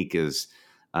technique is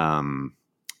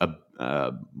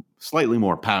slightly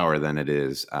more power than it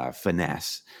is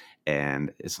finesse.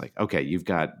 And it's okay, you've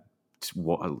got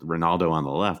Ronaldo on the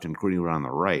left and Greenwood on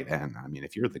the right. And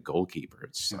if you're the goalkeeper,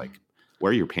 it's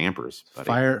wear your Pampers,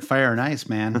 buddy. Fire and ice,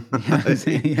 man.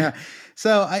 Yeah.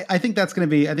 So I think that's going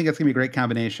to be a great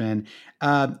combination.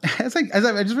 I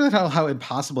just realized how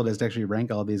impossible it is to actually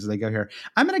rank all of these as I go here.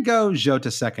 I'm going to go Jota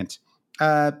second,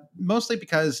 mostly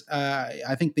because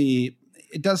I think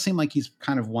it does seem like he's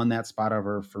kind of won that spot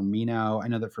over Firmino. I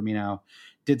know that Firmino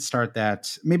did start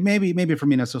that. Maybe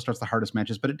Firmino still starts the hardest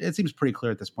matches, but it seems pretty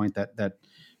clear at this point that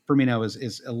Firmino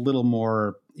is a little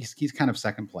more. He's kind of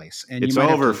second place, and it's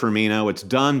over. Firmino, it's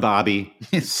done, Bobby.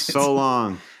 It's so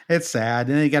long. It's sad,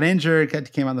 and then he got injured.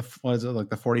 Came on the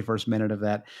 41st minute of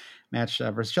that match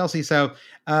versus Chelsea. So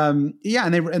yeah,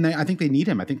 and I think they need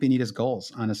him. I think they need his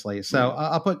goals, honestly. So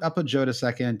I'll put Jota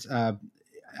second.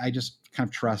 I just kind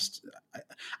of trust.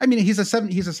 I mean, he's a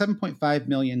 7.5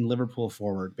 million Liverpool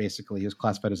forward. Basically, who's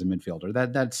classified as a midfielder.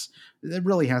 That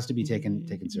really has to be taken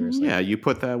seriously. Yeah, you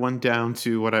put that one down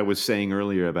to what I was saying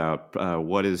earlier about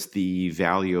what is the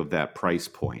value of that price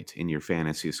point in your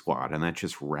fantasy squad, and that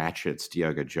just ratchets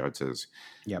Diogo Jota's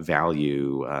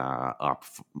value up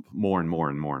more and more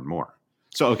and more and more.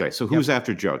 So okay, so who's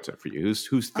after Jota for you?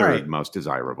 Who's third most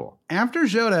desirable? After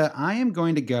Jota, I am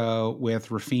going to go with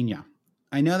Rafinha.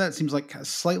 I know that seems like a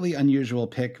slightly unusual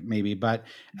pick, maybe, but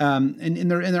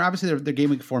and they're obviously their game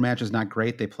week 4 match is not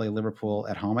great. They play Liverpool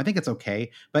at home. I think it's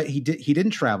okay, but he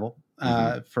didn't travel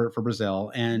for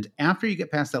Brazil. And after you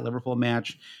get past that Liverpool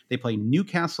match, they play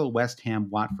Newcastle, West Ham,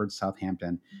 Watford,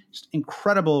 Southampton. Just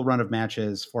incredible run of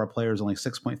matches for a player who's only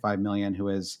 6.5 million, who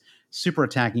is super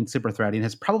attacking, super threatening,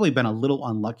 has probably been a little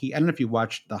unlucky. I don't know if you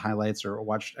watched the highlights or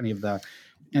watched any of the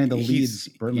Leeds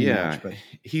Burnley match, but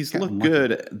he's looked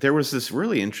good. There was this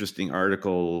really interesting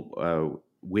article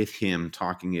with him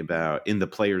talking about in the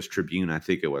Players Tribune, I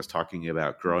think it was, talking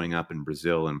about growing up in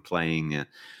Brazil and playing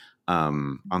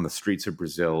on the streets of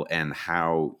Brazil, and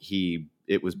how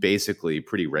it was basically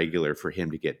pretty regular for him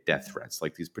to get death threats,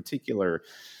 like these particular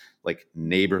like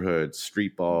neighborhood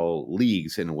street ball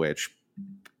leagues in which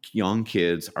young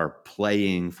kids are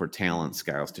playing for talent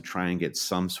scouts to try and get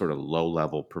some sort of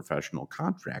low-level professional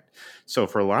contract. So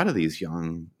for a lot of these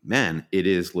young men, it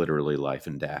is literally life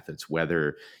and death. It's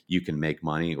whether you can make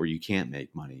money or you can't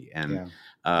make money. And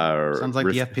sounds like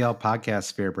the FPL podcast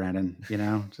sphere, Brandon. You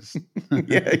know, just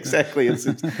yeah, exactly. It's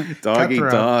dog eat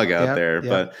dog out there.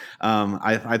 But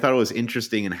I thought it was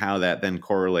interesting in how that then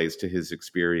correlates to his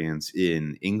experience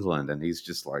in England, and he's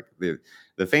just like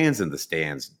the fans in the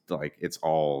stands, like it's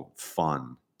all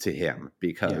fun to him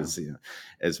because you know,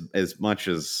 as much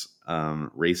as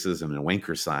racism and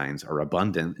wanker signs are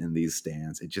abundant in these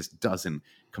stands, it just doesn't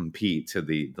compete to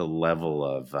the level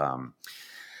of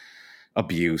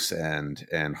abuse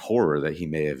and horror that he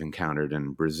may have encountered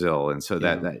in Brazil. And so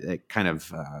that kind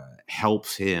of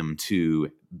helps him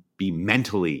to be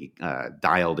mentally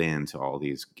dialed into all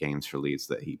these games for Leeds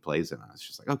that he plays in. It's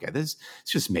just like, okay, this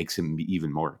just makes him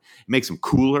even more, it makes him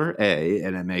cooler,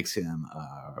 and it makes him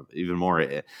even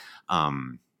more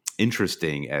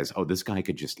interesting as, this guy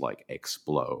could just like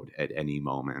explode at any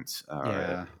moment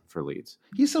for Leeds.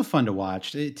 He's so fun to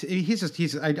watch.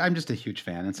 I'm just a huge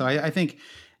fan. And so I think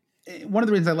one of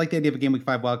the reasons I like the idea of a game week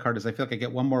 5 wild card is I feel like I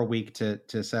get one more week to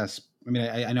assess. I mean,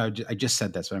 I know I just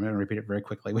said this, but I'm going to repeat it very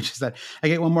quickly, which is that I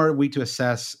get one more week to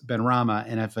assess Benrahma.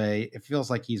 And if it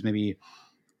feels like he's maybe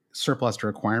surplus to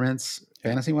requirements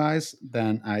fantasy wise,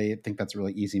 then I think that's a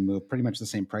really easy move. Pretty much the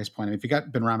same price point. I mean, if you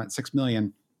got Benrahma at 6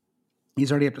 million,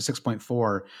 he's already up to 6.4.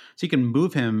 So you can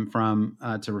move him from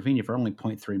to Rafinha for only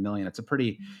 0.3 million. It's a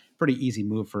pretty easy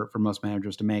move for most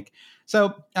managers to make.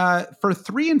 So for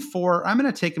 3 and 4, I'm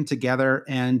going to take them together,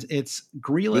 and it's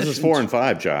Grealish. This is 4 and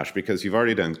 5, Josh, because you've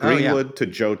already done Greenwood to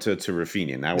Jota to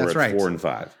Rafinha. Now we're at 4 and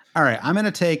 5. All right, I'm going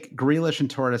to take Grealish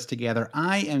and Torres together.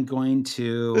 I am going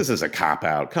to. This is a cop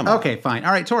out. Come on. Okay, fine.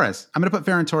 All right, Torres. I'm going to put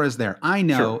Ferran Torres there. I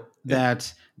know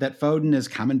that Foden is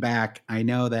coming back. I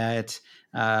know that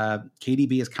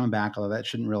KDB is coming back, although that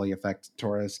shouldn't really affect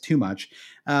Torres too much.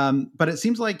 But it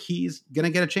seems like he's going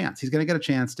to get a chance. He's going to get a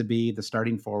chance to be the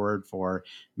starting forward for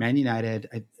Man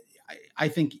United. I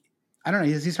think, I don't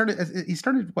know. He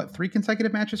started what, 3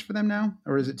 consecutive matches for them now,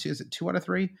 or is it 2 out of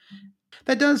 3?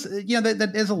 That does,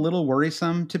 that is a little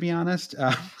worrisome, to be honest.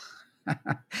 I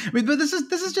mean, but this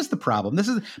is just the problem.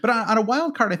 But on a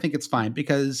wild card, I think it's fine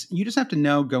because you just have to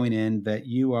know going in that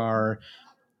you are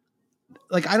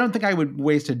like, I don't think I would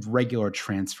waste a regular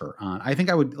transfer on. I think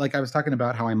I would, like I was talking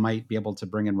about how I might be able to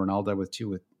bring in Ronaldo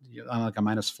on like a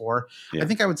 -4. Yeah. I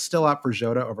think I would still opt for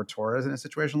Jota over Torres in a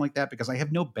situation like that because I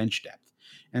have no bench depth.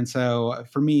 And so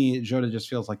for me, Jota just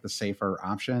feels like the safer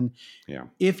option. Yeah.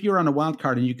 If you're on a wild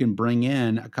card and you can bring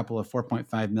in a couple of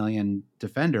 4.5 million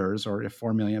defenders, or if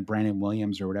 4 million Brandon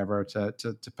Williams or whatever to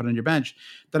put on your bench,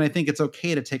 then I think it's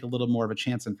okay to take a little more of a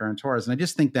chance on Ferran Torres. And I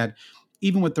just think that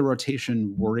even with the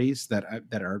rotation worries that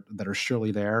are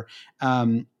surely there,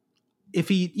 if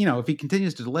he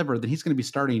continues to deliver, then he's going to be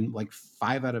starting like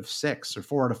 5 out of 6 or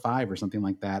 4 out of 5 or something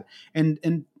like that. And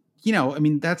I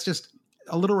mean, that's just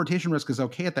a little rotation risk is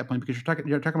okay at that point, because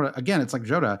you're talking about, again, it's like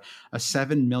Jota, a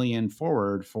 7 million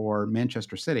forward for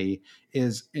Manchester City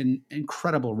is an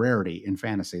incredible rarity in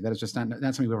fantasy. That is just not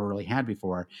something we've ever really had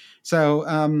before. So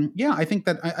I think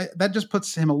that that just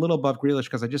puts him a little above Grealish,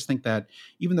 because I just think that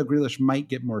even though Grealish might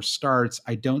get more starts,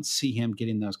 I don't see him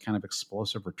getting those kind of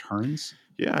explosive returns.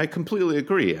 Yeah, I completely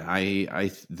agree.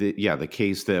 The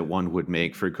case that one would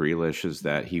make for Grealish is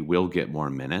that he will get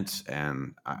more minutes,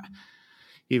 and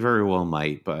he very well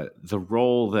might, but the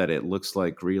role that it looks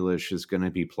like Grealish is going to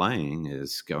be playing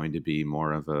is going to be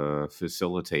more of a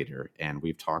facilitator. And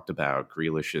we've talked about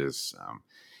Grealish's,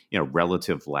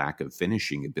 relative lack of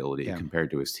finishing ability compared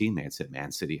to his teammates at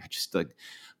Man City. I just like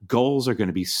goals are going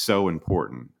to be so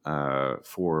important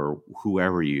for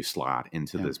whoever you slot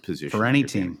into this position. For any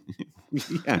team.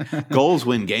 Yeah, goals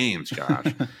win games,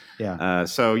 Josh.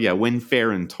 When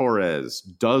Ferran Torres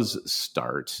does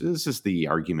start, this is the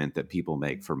argument that people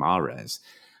make for Mahrez.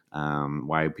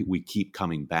 Why we keep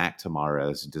coming back to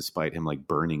Mahrez despite him like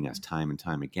burning us time and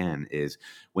time again is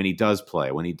when he does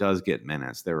play, when he does get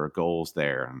minutes, there are goals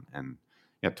there. And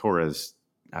Torres,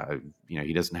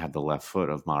 he doesn't have the left foot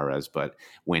of Mahrez, but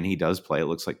when he does play, it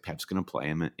looks like Pep's going to play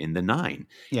him in the 9.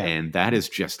 Yeah. And that is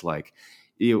just like,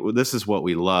 this is what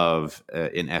we love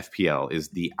in FPL is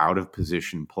the out of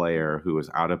position player who is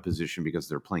out of position because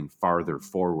they're playing farther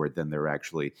forward than they're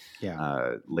actually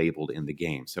labeled in the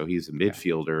game. So he's a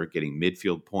midfielder getting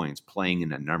midfield points, playing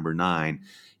in a number 9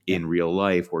 in real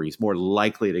life where he's more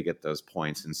likely to get those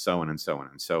points, and so on and so on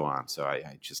and so on. So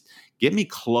I just get me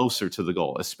closer to the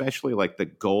goal, especially like the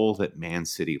goal that Man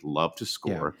City love to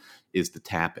score is the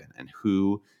tap in, and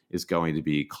who is going to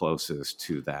be closest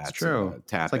to that. It's true.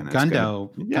 Tap in. Like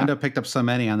Gundo. Gundo picked up so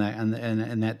many on that,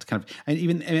 and that kind of, and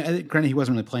even granted he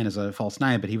wasn't really playing as a false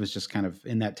 9, but he was just kind of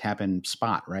in that tap in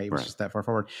spot, right? It was just that far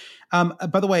forward.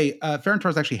 By the way, Ferran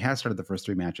Torres actually has started the first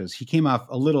 3 matches. He came off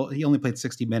he only played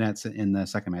 60 minutes in the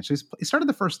second match. So he started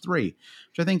the first 3,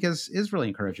 which I think is really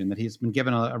encouraging, that he's been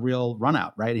given a real run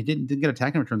out, right? He didn't get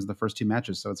attacking returns in the first 2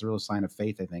 matches. So it's a real sign of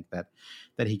faith, I think, that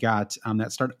he got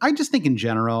that start. I just think in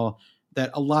general, that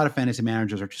a lot of fantasy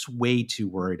managers are just way too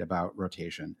worried about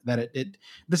rotation. That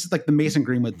this is like the Mason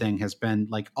Greenwood thing has been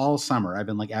like all summer. I've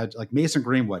been like Mason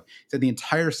Greenwood. He said the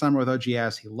entire summer with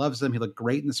OGS, he loves him. He looked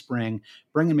great in the spring.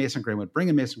 Bring in Mason Greenwood.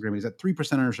 He's at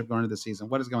 3% ownership going into the season.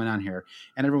 What is going on here?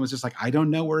 And everyone was just like, I don't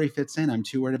know where he fits in. I'm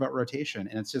too worried about rotation.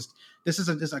 And it's just, this is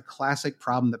a classic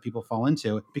problem that people fall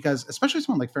into, because especially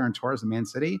someone like Ferran Torres in Man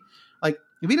City, like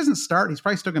if he doesn't start, he's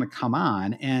probably still going to come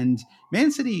on. And Man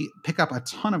City pick up a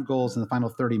ton of goals in the final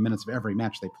 30 minutes of every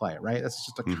match they play, right? That's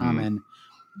just a common.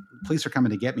 Police are coming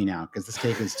to get me now because this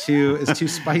take is too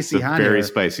spicy. It's a very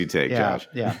spicy take, Josh.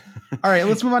 Yeah. All right,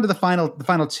 let's move on to the final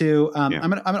 2.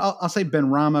 I'll say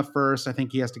Benrahma first. I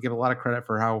think he has to give a lot of credit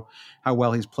for how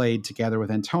well he's played together with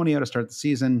Antonio to start the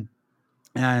season.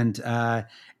 And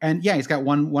he's got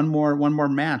one more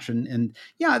match, and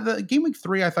the game week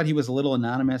 3, I thought he was a little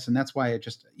anonymous, and that's why I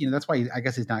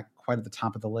guess he's not quite at the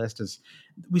top of the list. Is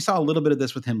we saw a little bit of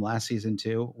this with him last season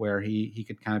too, where he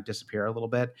could kind of disappear a little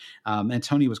bit.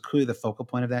 Antonio was clearly the focal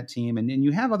point of that team, and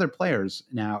you have other players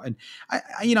now, and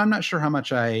I'm not sure how much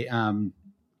they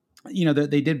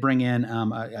did bring in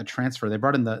a transfer. They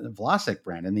brought in the Vlasic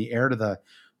brand and the heir to the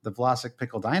Vlasic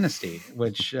Pickle Dynasty,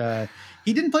 which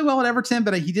he didn't play well at Everton,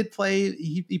 but he did play.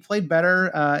 He played better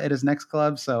at his next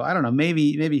club. So I don't know.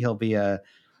 Maybe he'll be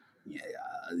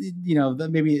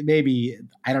maybe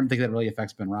I don't think that really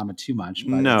affects Benrahma too much.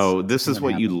 But no, this is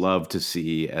what you love to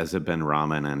see as a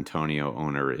Benrahma and Antonio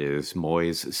owner is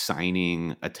Moyes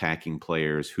signing attacking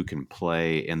players who can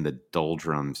play in the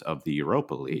doldrums of the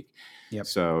Europa League. Yep.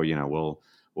 So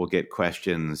we'll get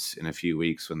questions in a few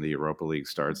weeks when the Europa League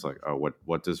starts, like, oh,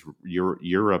 what does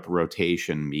Europe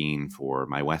rotation mean for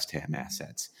my West Ham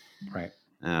assets? Right.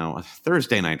 Now,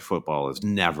 Thursday night football is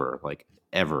never, like,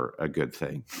 ever a good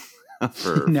thing.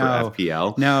 for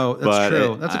FPL. No, that's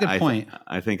true. That's a good point.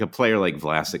 I think a player like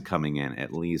Vlasic coming in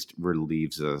at least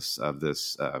relieves us of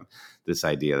this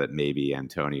idea that maybe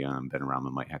Antonio and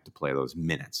Benrahma might have to play those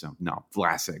minutes. So no,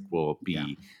 Vlasic will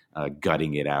be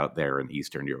gutting it out there in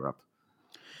Eastern Europe.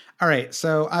 All right,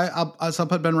 so I'll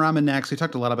put Benrahma next. We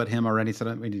talked a lot about him already, so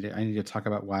I need to talk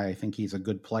about why I think he's a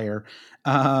good player.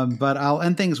 But I'll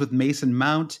end things with Mason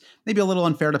Mount. Maybe a little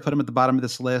unfair to put him at the bottom of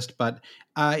this list, but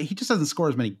he just doesn't score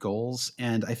as many goals.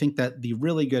 And I think that the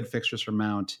really good fixtures for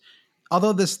Mount,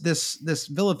 although this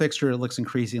Villa fixture looks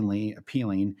increasingly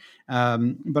appealing,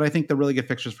 but I think the really good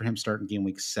fixtures for him start in game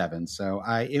week 7. So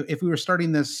if we were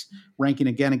starting this ranking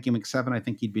again in game week 7, I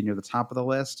think he'd be near the top of the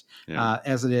list. Yeah.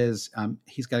 As it is,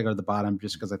 he's got to go to the bottom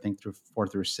just because I think through 4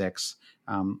 through 6,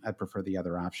 I'd prefer the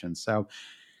other options. So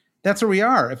that's where we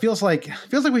are. It feels like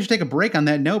we should take a break on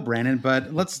that note, Brandon.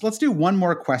 But let's do one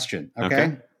more question.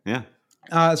 Okay. Yeah.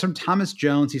 It's from Thomas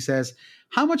Jones. He says,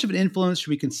 how much of an influence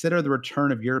should we consider the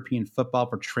return of European football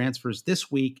for transfers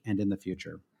this week and in the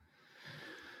future?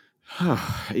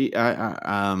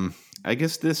 I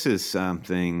guess this is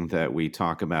something that we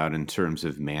talk about in terms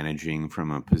of managing from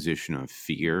a position of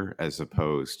fear as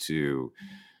opposed to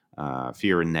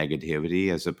fear and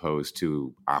negativity as opposed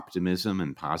to optimism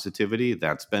and positivity.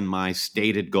 That's been my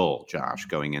stated goal, Josh,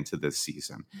 going into this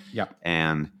season. Yeah.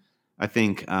 And I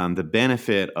think the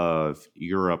benefit of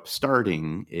Europe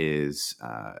starting is,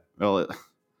 you're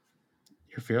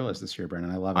fearless this year, Brandon.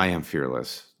 I love it. I am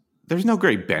fearless. There's no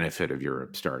great benefit of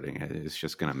Europe starting. It's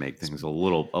just going to make things a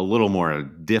little more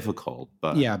difficult.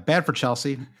 But yeah, bad for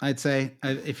Chelsea, I'd say.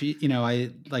 If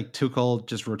I like Tuchel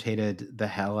just rotated the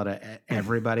hell out of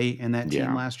everybody in that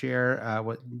team last year.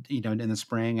 In the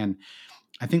spring, and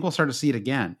I think we'll start to see it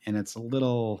again, and it's a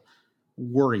little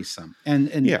worrisome.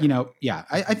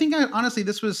 I think honestly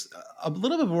this was a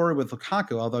little bit of a worry with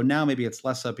Lukaku, although now maybe it's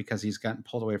less so because he's gotten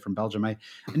pulled away from Belgium.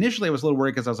 Initially I was a little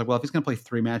worried because I was like, well, if he's going to play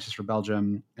 3 matches for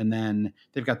Belgium and then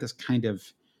they've got this kind of,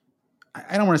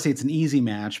 I don't want to say it's an easy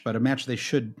match, but a match they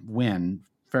should win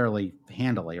fairly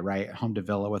handily, right? At home to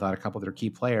Villa without a couple of their key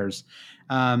players.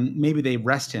 Maybe they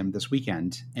rest him this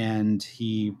weekend and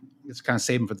it's kind of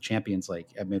saving for the Champions League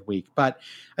at midweek. But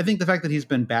I think the fact that he's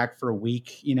been back for a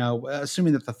week,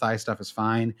 assuming that the thigh stuff is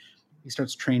fine, he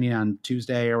starts training on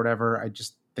Tuesday or whatever. I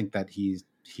just think that he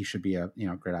should be a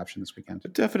great option this weekend.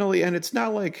 Definitely. And it's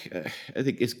not like, I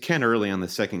think it's Ken Early on the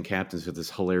Second Captains with this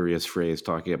hilarious phrase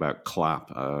talking about Klopp,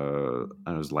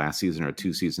 it was last season or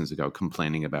 2 seasons ago,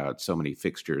 complaining about so many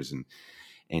fixtures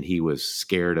and he was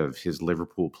scared of his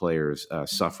Liverpool players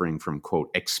suffering from, quote,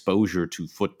 exposure to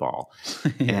football.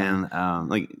 Yeah.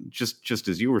 And just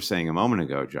as you were saying a moment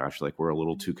ago, Josh, like we're a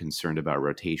little too concerned about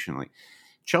rotation. Like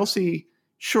Chelsea,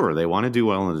 sure, they want to do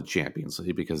well in the Champions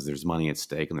League because there's money at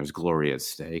stake and there's glory at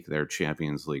stake. They're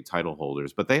Champions League title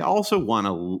holders, but they also want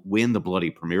to win the bloody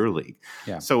Premier League.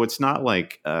 Yeah. So it's not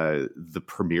like the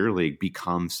Premier League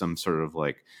becomes some sort of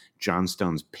like John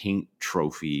Stones paint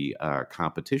trophy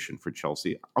competition for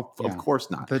Chelsea. Of course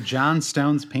not. The John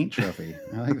Stones paint trophy.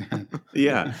 I like that.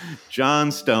 Yeah.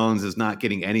 John Stones is not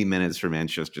getting any minutes for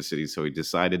Manchester City, so he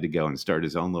decided to go and start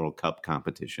his own little cup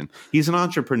competition. He's an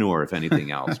entrepreneur, if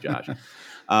anything else, Josh.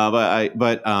 I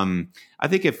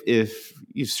think if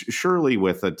you surely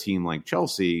with a team like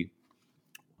Chelsea,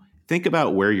 think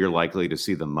about where you're likely to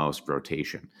see the most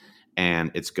rotation. And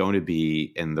it's going to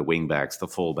be in the wingbacks, the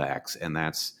fullbacks, and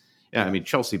that's, I mean,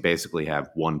 Chelsea basically have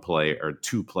 1 player or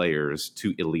 2 players,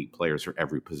 2 elite players for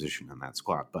every position in that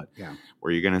squad. But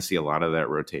where you're going to see a lot of that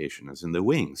rotation is in the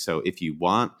wings. So if you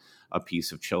want a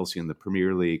piece of Chelsea in the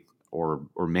Premier League or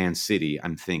Man City,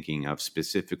 I'm thinking of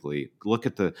specifically, look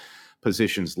at the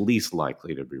positions least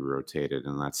likely to be rotated,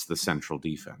 and that's the central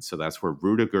defense. So that's where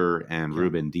Rudiger and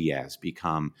Ruben Diaz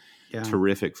become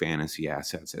terrific fantasy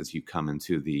assets as you come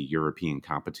into the European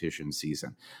competition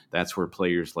season. That's where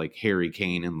players like Harry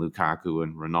Kane and Lukaku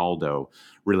and Ronaldo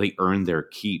really earn their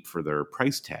keep for their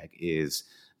price tag. Is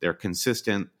they're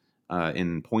consistent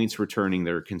in points returning,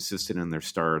 they're consistent in their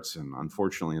starts, and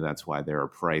unfortunately that's why they're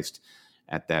priced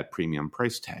at that premium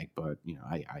price tag. But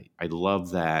I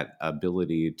love that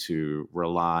ability to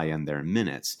rely on their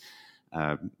minutes.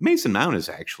 Mason Mount is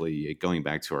actually, going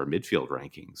back to our midfield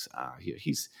rankings,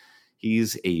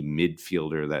 he's a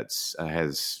midfielder that's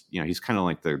he's kind of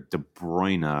like the De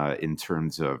Bruyne in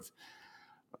terms of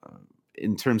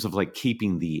like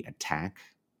keeping the attack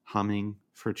humming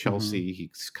for Chelsea. Mm-hmm.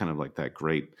 He's kind of like that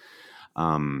great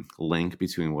link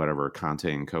between whatever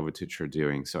Conte and Kovacic are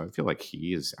doing. So I feel like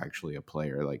he is actually a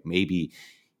player. Like maybe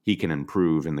he can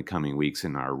improve in the coming weeks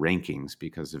in our rankings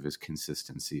because of his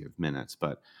consistency of minutes.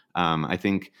 But I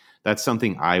think that's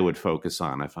something I would focus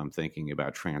on if I'm thinking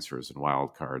about transfers and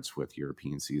wild cards with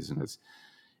European season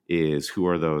is who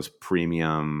are those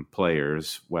premium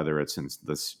players, whether it's in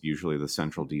this usually the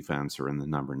central defense or in the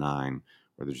number 9,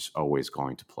 where they're just always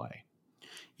going to play.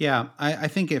 Yeah, I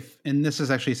think and this is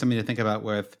actually something to think about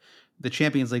with the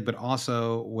Champions League, but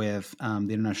also with the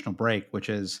international break, which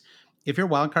is if you're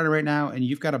wildcarded right now and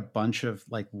you've got a bunch of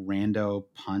like rando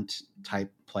punt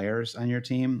type players on your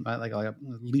team, like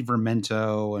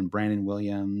Livramento and Brandon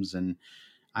Williams and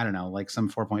I don't know, like some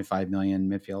 4.5 million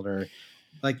midfielder,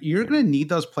 like you're going to need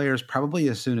those players probably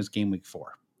as soon as game week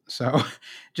 4. So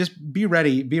just be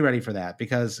ready for that,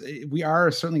 because we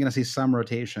are certainly going to see some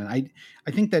rotation. I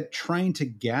think that trying to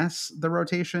guess the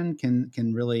rotation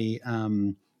can really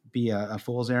be a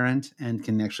fool's errand and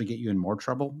can actually get you in more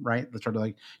trouble, right? Let's try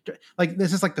to like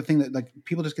this is like the thing that like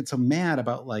people just get so mad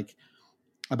about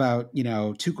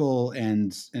Tuchel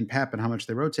and Pep and how much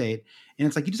they rotate. And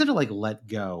it's like, you just have to like let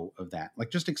go of that.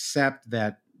 Like just accept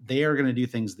that they are going to do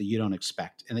things that you don't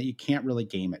expect and that you can't really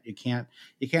game it. You can't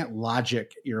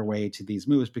logic your way to these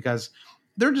moves, because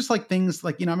they're just like things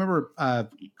like, I remember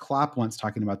Klopp once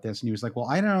talking about this and he was like, well,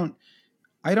 I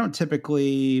don't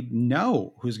typically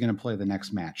know who's going to play the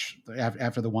next match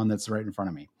after the one that's right in front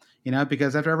of me,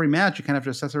 because after every match, you kind of have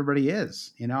to assess everybody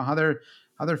is, how they're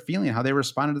feeling, how they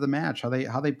responded to the match, how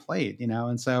they played,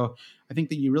 and so I think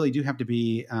that you really do have to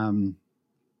be,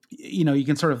 you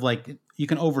can sort of you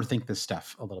can overthink this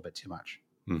stuff a little bit too much.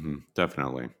 Mm-hmm,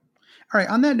 definitely. All right.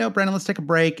 On that note, Brandon, let's take a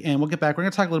break and we'll get back. We're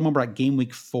going to talk a little more about game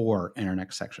week 4 in our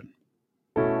next section.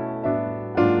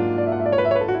 Brandon,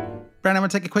 I'm going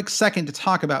to take a quick second to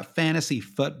talk about Fantasy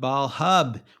Football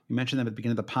Hub. We mentioned them at the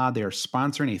beginning of the pod. They are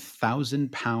sponsoring a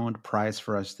 £1,000 prize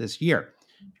for us this year.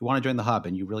 If you want to join the Hub,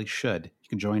 and you really should, you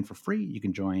can join for free. You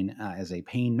can join as a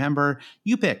paying member.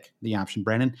 You pick the option,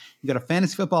 Brandon. You go to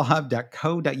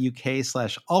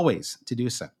fantasyfootballhub.co.uk/always to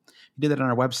do so. You do that on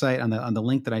our website on the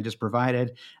link that I just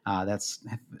provided. I'll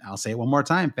say it one more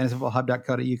time,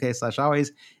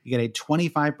 fantasyfootballhub.co.uk/always. You get a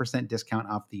 25% discount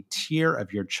off the tier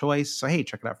of your choice. So, hey,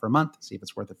 check it out for a month. See if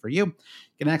it's worth it for you. You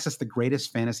can access the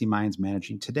greatest fantasy minds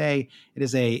managing today. It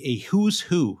is a who's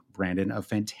who, Brandon, of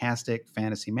fantastic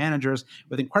fantasy managers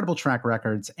with incredible track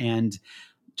records and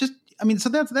just, so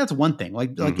that's one thing.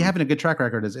 Like having a good track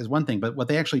record is one thing, but what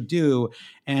they actually do,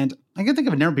 and I can think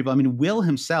of a number of people. Will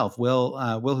himself,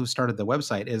 who started the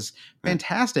website, is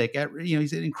fantastic at,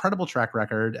 he's an incredible track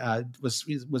record, was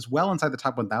well inside the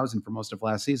top 1,000 for most of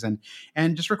last season,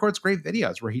 and just records great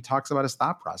videos where he talks about his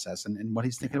thought process and what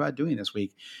he's thinking about doing this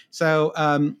week. So,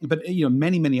 but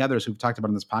many others who've talked about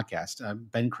on this podcast,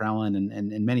 Ben Crellin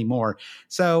and many more.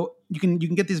 So you can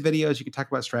get these videos. You can talk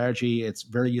about strategy. It's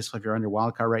very useful if you're on your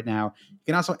wildcard right now. You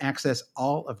can also access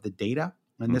all of the data.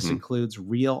 And this includes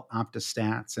real Opta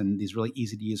stats and these really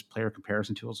easy to use player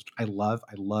comparison tools, which I love.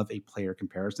 I love a player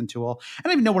comparison tool. I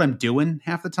don't even know what I'm doing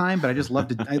half the time, but I just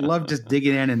love I love just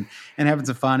digging in and having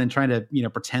some fun and trying to,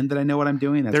 pretend that I know what I'm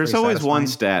doing. There's always satisfying. One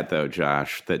stat though,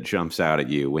 Josh, that jumps out at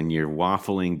you when you're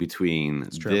waffling between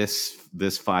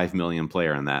this 5 million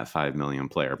player and that 5 million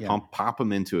player. Yeah. Pop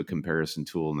them into a comparison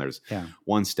tool, and there's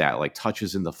one stat like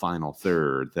touches in the final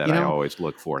third that I always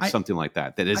look for, something like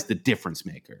that. That is the difference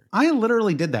maker. I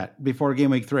literally did that before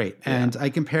game week 3, and I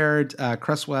compared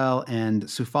Cresswell and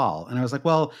Soufal, and I was like,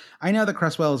 well, I know that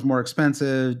Cresswell is more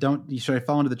expensive. Should I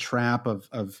fall into the trap of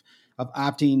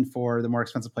opting for the more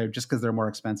expensive player just because they're more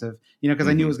expensive? Because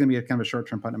I knew it was going to be a kind of a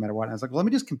short-term punt no matter what. And I was like, well, let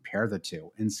me just compare the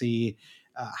two and see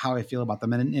how I feel about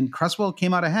them. And Cresswell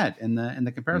came out ahead in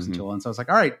the comparison tool. And so I was like,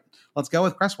 all right, let's go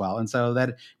with Cresswell. And so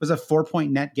that was a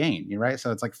 4-point net gain, right? So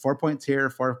it's like 4 points here,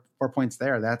 four points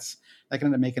there. That can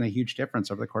end up making a huge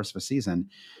difference over the course of a season.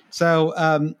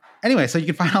 So anyway, so you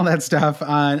can find all that stuff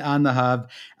on the Hub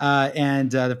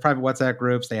and the private WhatsApp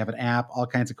groups. They have an app, all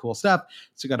kinds of cool stuff.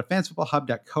 So go to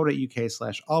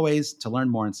fantasyfootballhub.co.uk/always to learn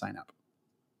more and sign up.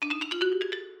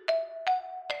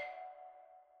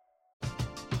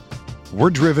 We're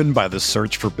driven by the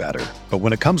search for better. But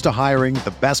when it comes to hiring,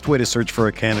 the best way to search for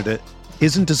a candidate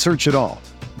isn't to search at all.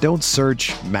 Don't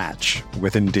search, match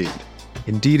with Indeed.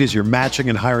 Indeed is your matching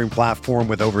and hiring platform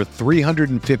with over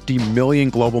 350 million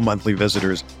global monthly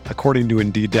visitors, according to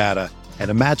Indeed data, and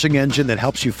a matching engine that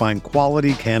helps you find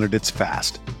quality candidates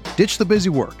fast. Ditch the busy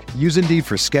work. Use Indeed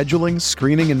for scheduling,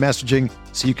 screening, and messaging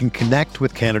so you can connect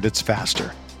with candidates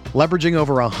faster. Leveraging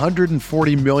over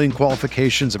 140 million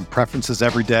qualifications and preferences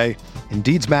every day,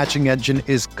 Indeed's matching engine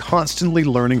is constantly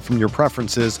learning from your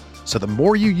preferences, so the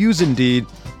more you use Indeed,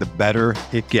 the better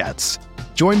it gets.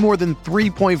 Join more than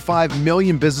 3.5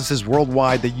 million businesses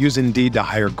worldwide that use Indeed to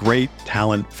hire great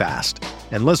talent fast.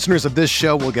 And listeners of this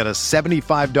show will get a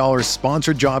 $75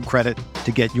 sponsored job credit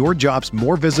to get your jobs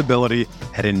more visibility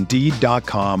at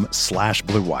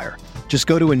Indeed.com/Blue Wire. Just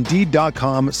go to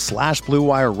Indeed.com/Blue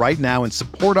Wire right now and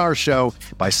support our show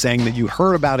by saying that you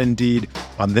heard about Indeed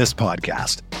on this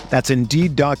podcast. That's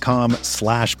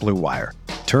Indeed.com/Blue Wire.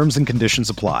 Terms and conditions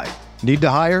apply. Need to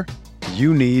hire?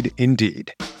 You need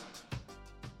Indeed.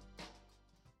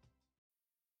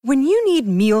 When you need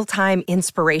mealtime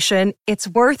inspiration, it's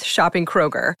worth shopping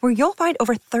Kroger, where you'll find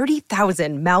over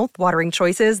 30,000 mouth-watering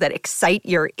choices that excite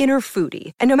your inner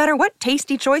foodie. And no matter what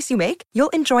tasty choice you make, you'll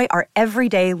enjoy our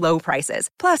everyday low prices,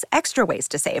 plus extra ways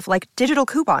to save, like digital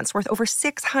coupons worth over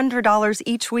 $600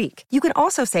 each week. You can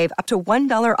also save up to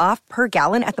 $1 off per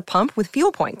gallon at the pump with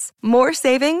fuel points. More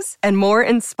savings and more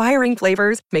inspiring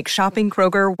flavors make shopping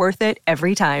Kroger worth it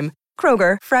every time.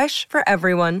 Kroger, fresh for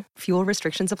everyone. Fuel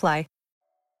restrictions apply.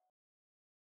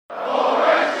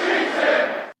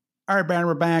 All right, Brandon,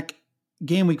 we're back.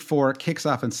 Game week 4 kicks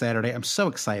off on Saturday. I'm so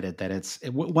excited that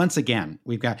once again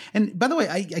we've got. And by the way,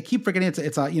 I keep forgetting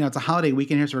it's a holiday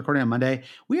weekend here, so we're recording on Monday.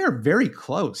 We are very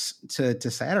close to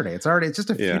Saturday. It's just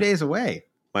a few days away.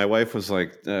 My wife was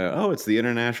like, "Oh, it's the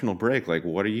international break. Like,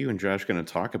 what are you and Josh going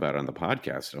to talk about on the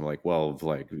podcast?" And I'm like, "Well,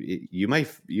 like you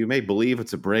may believe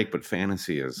it's a break, but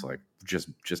fantasy is like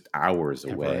just hours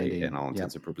away in all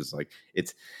intents and purposes. Like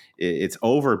it's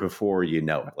over before you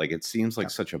know it. Like it seems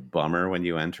like such a bummer when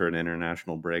you enter an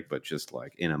international break, but just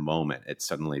like in a moment, it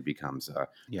suddenly becomes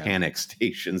panic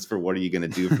stations for what are you going to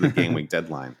do for the game week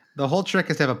deadline." The whole trick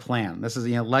is to have a plan. This is,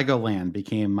 Legoland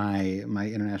became my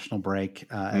international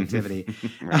break activity.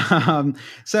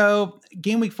 So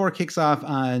game week 4 kicks off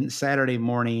on Saturday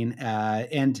morning.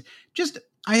 And just,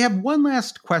 I have one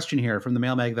last question here from the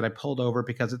mailbag that I pulled over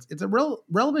because it's a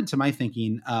relevant to my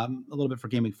thinking a little bit for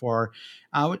game week 4.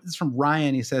 It's from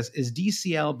Ryan. He says, is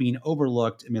DCL being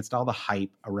overlooked amidst all the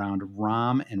hype around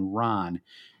Rom and Ron?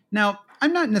 Now,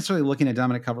 I'm not necessarily looking at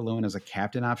Dominic Calvert-Lewin as a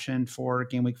captain option for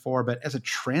game week 4, but as a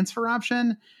transfer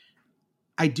option,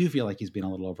 I do feel like he's being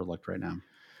a little overlooked right now.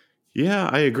 Yeah,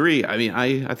 I agree. I mean,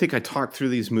 I think I talked through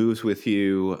these moves with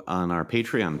you on our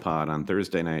Patreon pod on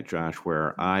Thursday night, Josh,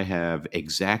 where I have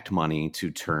exact money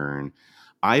to turn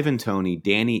Ivan Toney,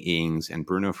 Danny Ings, and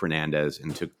Bruno Fernandes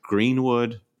into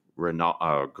Greenwood,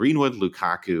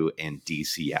 Lukaku, and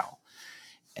DCL.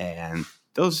 And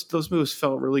those moves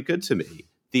felt really good to me.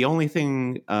 The only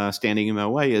thing standing in my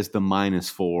way is the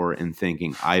 -4 and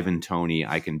thinking Ivan Toney,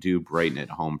 I can do Brighton at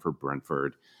home for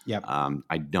Brentford. Yep.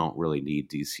 I don't really need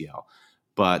DCL.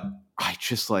 But I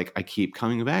keep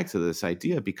coming back to this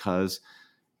idea because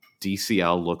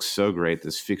DCL looks so great.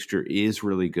 This fixture is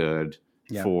really good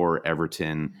for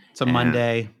Everton. It's a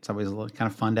Monday. It's always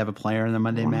kind of fun to have a player in the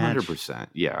Monday 100%, match. 100%.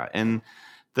 Yeah. And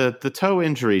the toe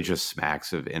injury just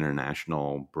smacks of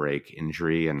international break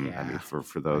injury. And I mean,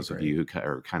 for those of you who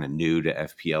are kind of new to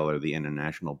FPL or the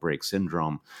international break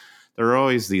syndrome, there are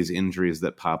always these injuries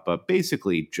that pop up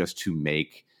basically just to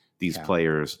make these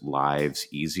players' lives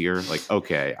easier. Like,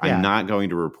 okay, I'm not going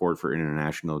to report for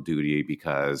international duty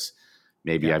because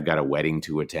maybe I've got a wedding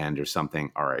to attend or something.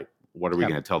 All right, what are we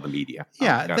going to tell the media?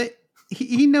 Yeah,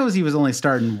 he knows he was only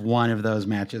starting one of those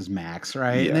matches max,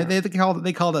 right? Yeah. And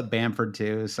they called it Bamford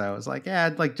too. So it's like,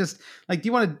 do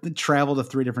you want to travel to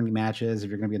 3 different matches if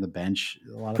you're going to be on the bench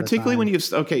a lot of particularly the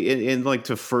time? when and like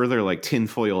to further like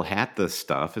tinfoil hat this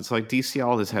stuff, it's like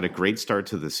DCL has had a great start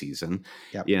to the season.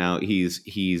 Yep.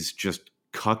 He's just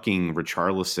cucking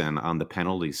Richarlison on the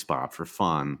penalty spot for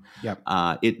fun. Yep.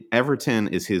 Everton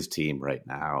is his team right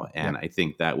now, and I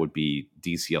think that would be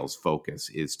DCL's focus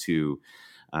is to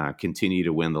continue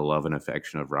to win the love and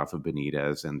affection of Rafa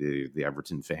Benitez and the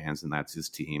Everton fans, and that's his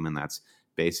team, and that's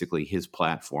basically his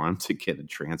platform to get a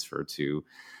transfer to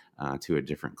a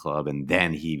different club, and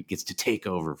then he gets to take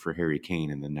over for Harry Kane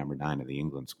in the number 9 of the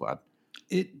England squad.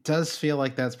 It does feel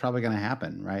like that's probably going to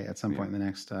happen, right, at some point in the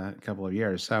next couple of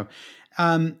years. So,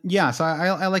 so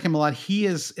I like him a lot. He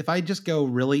is, if I just go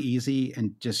really easy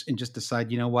and just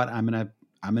decide, you know what, I'm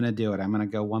gonna do it. I'm gonna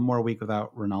go one more week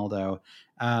without Ronaldo.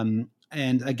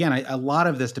 And again, a lot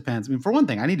of this depends. I mean, for one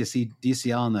thing, I need to see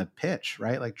DCL on the pitch,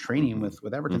 right? Like training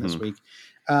with Everton this week.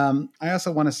 I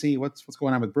also want to see what's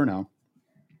going on with Bruno.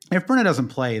 If Bruno doesn't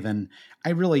play, then I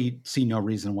really see no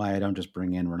reason why I don't just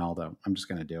bring in Ronaldo. I'm just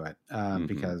going to do it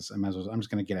because I'm just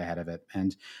going to get ahead of it.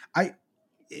 And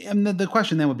the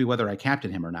question then would be whether I captain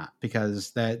him or not,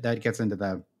 because that gets into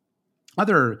the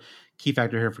other key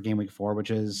factor here for game week 4,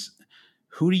 which is,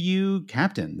 who do you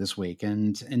captain this week?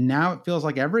 And now it feels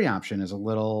like every option is a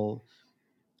little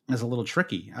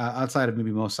tricky outside of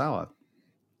maybe Mo Salah.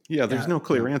 Yeah, there's no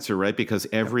clear answer, right? Because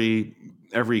every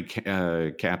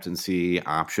captaincy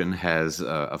option has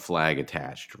a flag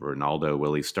attached. Ronaldo,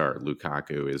 will he start?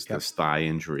 Lukaku is this thigh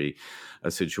injury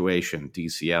situation.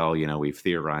 DCL, we've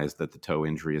theorized that the toe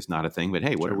injury is not a thing, but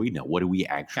hey, what do we know? What do we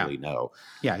actually know?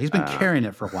 Yeah, he's been carrying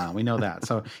it for a while. We know that.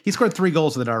 So he scored 3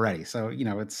 goals with it already. So,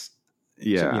 it's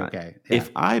should be okay.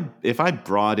 Yeah. If I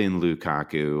brought in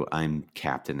Lukaku, I'm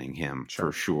captaining him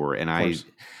for sure. And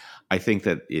I think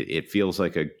that it feels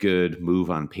like a good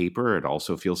move on paper. It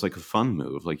also feels like a fun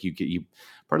move. Like you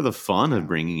part of the fun of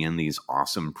bringing in these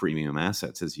awesome premium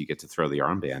assets is you get to throw the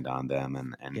armband on them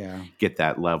and get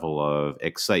that level of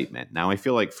excitement. Now, I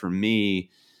feel like for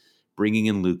me, bringing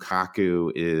in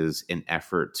Lukaku is an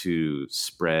effort to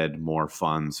spread more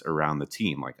funds around the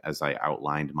team. Like as I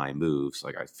outlined my moves,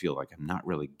 like I feel like I'm not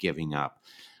really giving up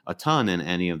a ton in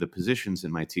any of the positions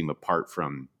in my team apart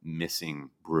from missing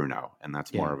Bruno, and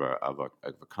that's more of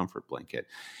a comfort blanket.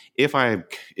 If I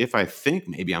think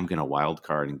maybe I'm going to wild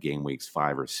card in game weeks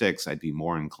 5 or 6, I'd be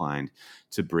more inclined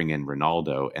to bring in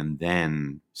Ronaldo and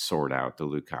then sort out the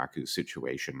Lukaku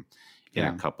situation in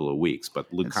a couple of weeks.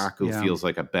 But Lukaku feels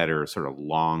like a better sort of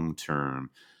long-term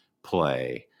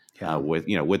play.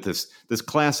 With this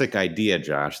classic idea,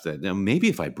 Josh, that maybe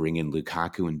if I bring in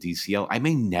Lukaku and DCL, I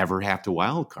may never have to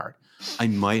wild card. I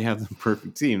might have the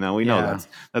perfect team. Now we know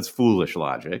that's foolish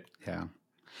logic. Yeah,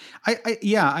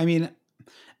 I mean,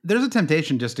 there's a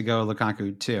temptation just to go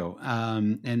Lukaku too,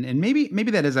 and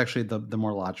maybe that is actually the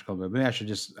more logical move. Maybe I should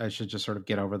just sort of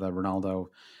get over the Ronaldo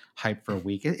hype for a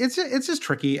week. It's just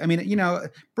tricky. I mean,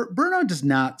 Bruno does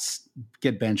not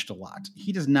get benched a lot.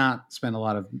 He does not spend a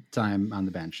lot of time on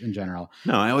the bench in general.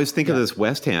 No, I always think of this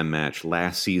West Ham match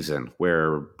last season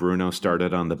where Bruno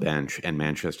started on the bench and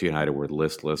Manchester United were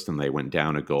listless and they went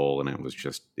down a goal and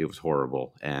it was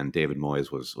horrible. And David Moyes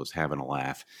was having a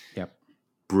laugh. Yep.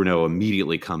 Bruno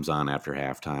immediately comes on after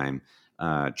halftime,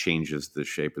 changes the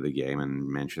shape of the game, and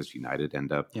Manchester United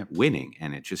end up winning.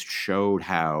 And it just showed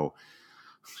how,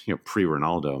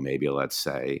 pre-Ronaldo, maybe let's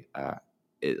say,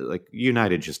 like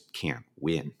United just can't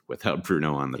win without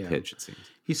Bruno on the pitch. It seems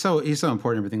he's so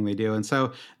important in everything they do, and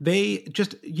so they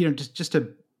just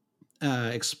to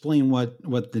explain what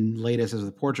the latest is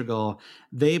with Portugal.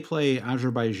 They play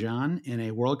Azerbaijan in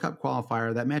a World Cup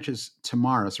qualifier. That match is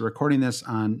tomorrow. So recording this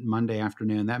on Monday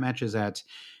afternoon. That match is at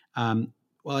I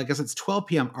guess it's 12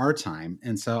 p.m. our time,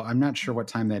 and so I'm not sure what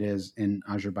time that is in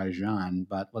Azerbaijan,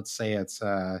 but let's say it's.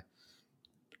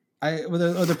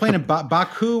 They're playing at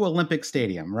Baku Olympic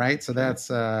Stadium, right? So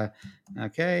that's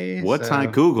okay. What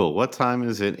time? Google. What time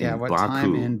is it in Baku?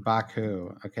 Time in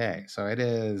Baku? Okay, so it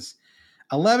is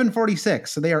 11:46.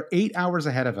 So they are 8 hours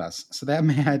ahead of us. So that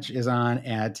match is on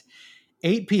at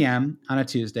 8 p.m. on a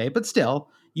Tuesday. But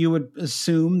still, you would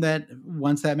assume that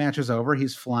once that match is over,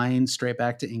 he's flying straight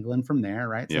back to England from there,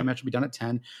 right? So the match will be done at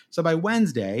 10. So by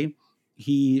Wednesday,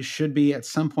 he should be at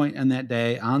some point in that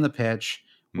day on the pitch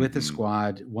with the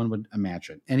squad, one would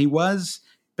imagine. And he was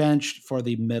benched for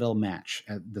the middle match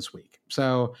this week.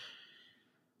 So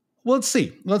let's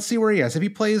see. Let's see where he is. If he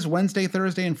plays Wednesday,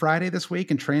 Thursday, and Friday this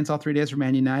week and trains all 3 days for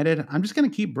Man United, I'm just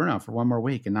going to keep Bruno for one more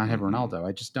week and not have Ronaldo.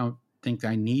 I just don't think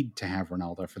I need to have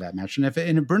Ronaldo for that match. And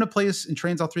if Bruno plays and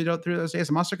trains all three those days,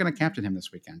 I'm also going to captain him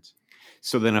this weekend.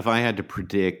 So then if I had to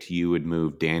predict, you would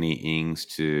move Danny Ings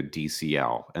to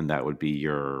DCL, and that would be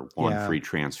your one free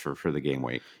transfer for the game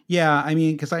week. Yeah, I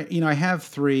mean, because I have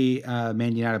 3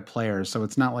 Man United players, so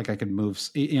it's not like I could move.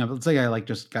 It's like I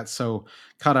just got so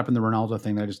caught up in the Ronaldo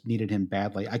thing that I just needed him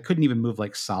badly. I couldn't even move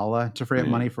like Salah to free up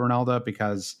money for Ronaldo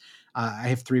because I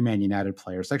have 3 Man United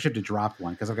players. I actually have to drop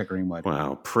one because I've got Greenwood.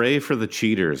 Wow. Pray for the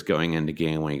cheaters going into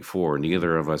game week 4.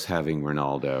 Neither of us having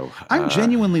Ronaldo. I'm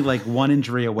genuinely like one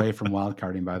injury away from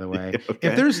wildcarding, by the way. Okay.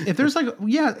 If there's like,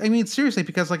 I mean, seriously,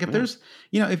 because like if there's,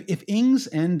 if Ings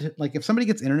and like if somebody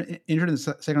gets injured in the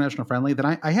second national friendly,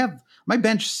 then I have, my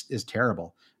bench is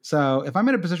terrible. So if I'm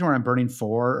in a position where I'm burning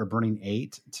 4 or burning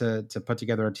 8 to put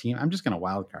together a team, I'm just going to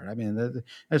wild card. I mean,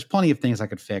 there's plenty of things I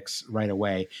could fix right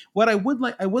away. What I would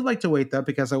like to wait though,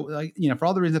 because for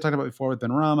all the reasons I talked about before with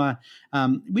Benrahma,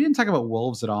 we didn't talk about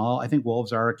Wolves at all. I think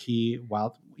Wolves are a key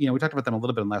wild. We talked about them a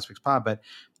little bit in last week's pod, but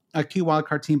a key wild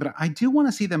card team. But I do want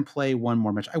to see them play one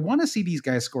more match. I want to see these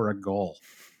guys score a goal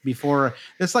before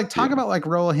it's like talk about like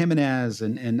Raul Jimenez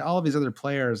and all of these other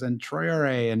players and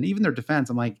Traore and even their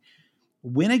defense. I'm like,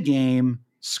 win a game,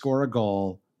 score a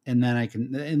goal, and then I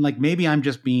can, and like maybe I'm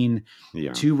just being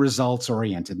too results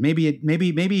oriented.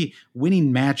 Maybe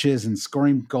winning matches and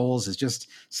scoring goals is just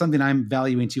something I'm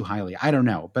valuing too highly. I don't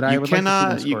know, but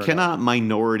you cannot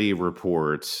minority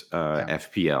report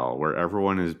FPL where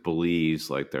everyone believes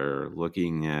like they're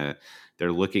looking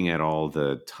at all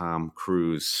the Tom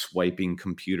Cruise swiping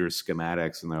computer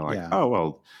schematics and they're like, oh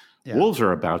well. Yeah. Wolves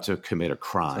are about to commit a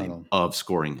crime of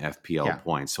scoring FPL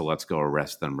points, so let's go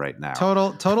arrest them right now.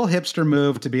 Total hipster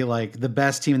move to be like the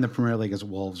best team in the Premier League is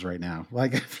Wolves right now.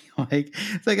 Like I feel like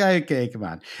it's like okay, come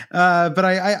on. But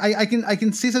I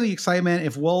can see some of the excitement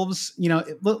if Wolves.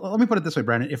 Let me put it this way,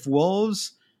 Brandon. If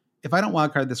I don't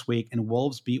wildcard this week and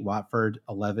Wolves beat Watford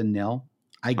 11-0.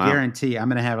 I guarantee I'm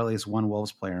going to have at least one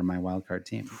Wolves player in my wildcard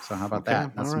team. So how about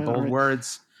that? That's some bold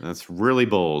words. That's really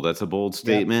bold. That's a bold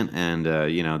statement, and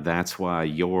that's why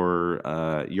you're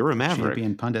a maverick,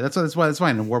 champion pundit. That's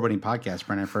why an award-winning podcast,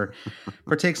 Brennan, for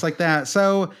takes like that.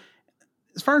 So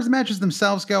as far as the matches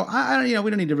themselves go, we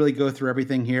don't need to really go through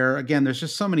everything here. Again, there's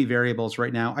just so many variables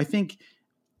right now. I think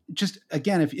just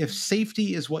again, if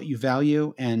safety is what you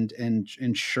value and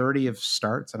surety of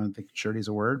starts, I don't think surety is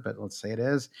a word, but let's say it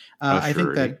is. I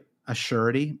think that a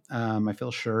surety. I feel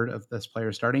assured of this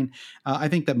player starting. I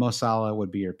think that Mo Salah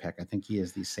would be your pick. I think he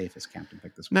is the safest captain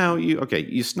pick this week. Now,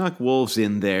 you snuck Wolves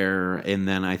in there, and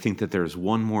then I think that there's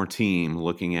one more team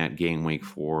looking at game week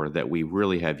 4 that we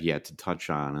really have yet to touch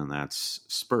on, and that's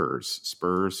Spurs.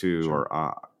 Spurs, who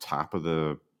are top of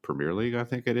the Premier League, I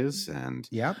think it is, and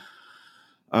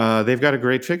they've got a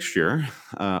great fixture.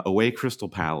 Away Crystal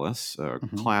Palace,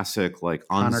 classic like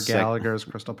Conor Gallagher's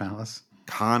Crystal Palace.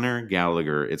 Conor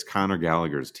Gallagher. It's Conor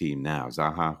Gallagher's team now.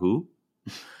 Zaha who?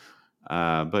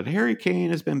 But Harry Kane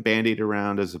has been bandied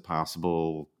around as a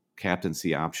possible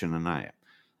captaincy option, and I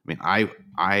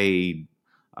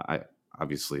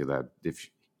obviously that if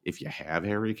you have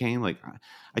Harry Kane, like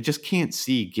I just can't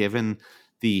see, given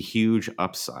the huge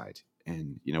upside.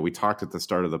 And we talked at the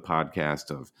start of the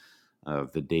podcast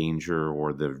of the danger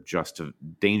or the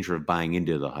danger of buying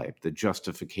into the hype, the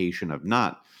justification of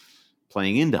not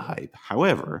playing into hype.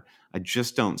 However, I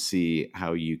just don't see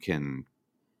how you can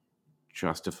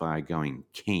justify going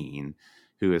Kane,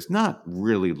 who has not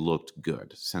really looked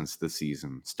good since the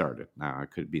season started. Now,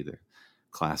 it could be the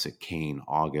classic Kane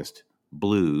August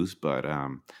blues, but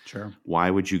why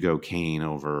would you go Kane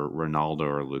over Ronaldo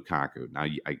or Lukaku? Now,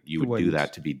 you would do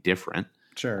that to be different,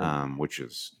 which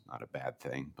is not a bad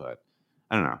thing, but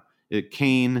I don't know.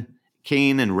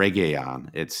 Kane and Reguilon,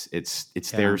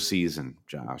 it's their season,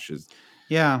 Josh.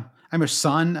 I'm a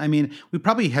Son. I mean, we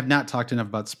probably have not talked enough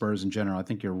about Spurs in general. I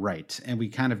think you're right. And we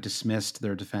kind of dismissed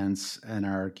their defense in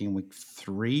our Game Week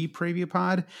 3 preview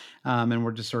pod. And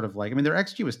we're just sort of like, their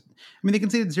XG was, they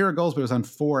conceded 0 goals, but it was on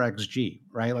 4 XG,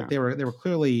 right? Like they were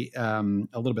clearly a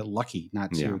little bit lucky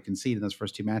not to concede in those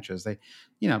first 2 matches. They,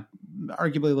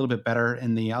 arguably a little bit better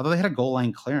although they had a goal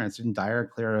line clearance. Didn't Dyer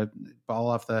clear a ball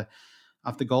off the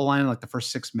goal line in like the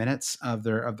first 6 minutes of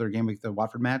their Game Week, the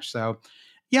Watford match. So,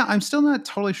 yeah, I'm still not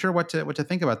totally sure what to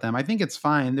think about them. I think it's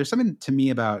fine. There's something to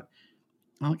me about,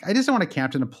 I just don't want to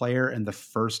captain a player in the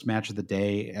first match of the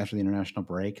day after the international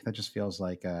break. That just feels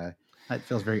like that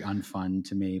feels very unfun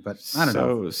to me. But I don't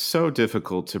know. So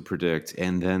difficult to predict.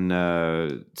 And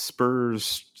then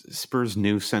Spurs'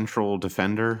 new central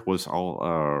defender was all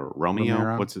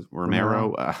Romeo. What's it?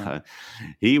 Romero.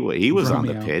 He was on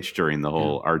the pitch during the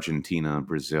whole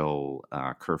Argentina-Brazil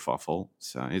kerfuffle.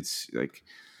 So it's like.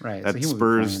 Right. That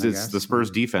so the Spurs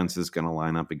defense is going to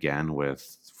line up again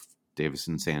with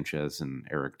Davison Sanchez and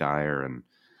Eric Dyer and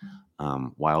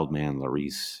Wildman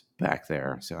Lloris back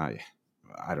there. So I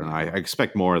don't know. I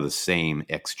expect more of the same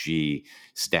XG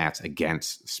stats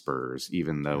against Spurs,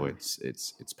 even though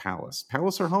it's Palace.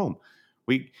 Palace are home.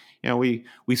 We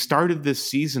started this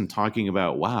season talking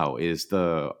about, wow, is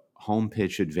the home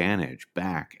pitch advantage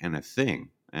back and a thing?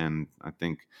 And I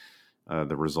think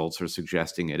the results are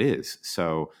suggesting it is.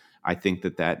 So I think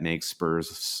that makes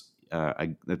Spurs,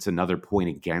 that's another point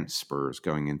against Spurs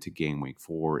going into Game Week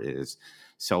 4 is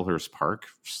Selhurst Park,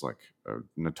 just like a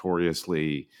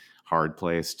notoriously hard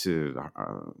place to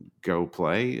go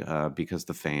play because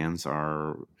the fans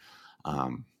are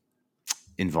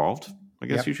involved. I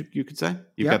guess you could say.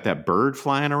 You've got that bird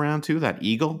flying around too, that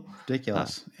eagle.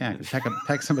 Ridiculous.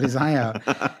 Peck somebody's eye out.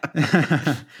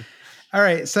 All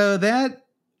right. So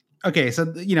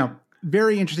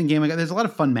very interesting game. There's a lot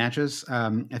of fun matches.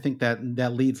 I think that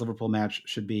Leeds-Liverpool match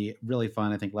should be really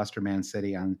fun. I think Leicester-Man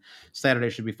City on Saturday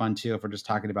should be fun too, if we're just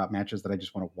talking about matches that I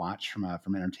just want to watch from an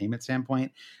entertainment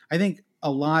standpoint. I think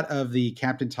a lot of the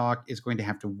captain talk is going to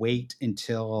have to wait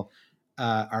until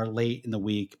our late in the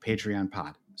week Patreon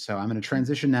pod. So I'm going to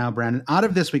transition now, Brandon, out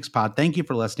of this week's pod. Thank you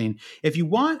for listening. If you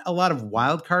want a lot of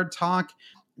wildcard talk,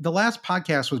 the last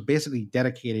podcast was basically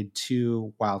dedicated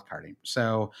to wildcarding.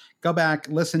 So go back,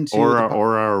 listen to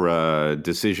our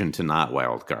decision to not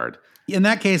wildcard. In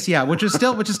that case, yeah, which is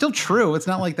still true. It's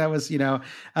not like that was,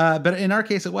 but in our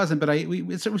case it wasn't. But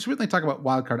we certainly talk about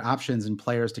wildcard options and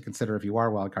players to consider if you are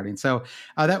wildcarding. So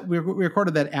that we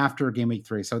recorded that after game week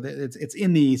 3. So it's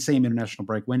in the same international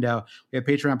break window. We had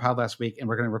Patreon pod last week, and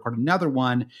we're going to record another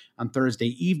one on Thursday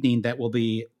evening. That will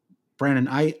be, Brandon,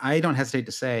 I don't hesitate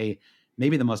to say,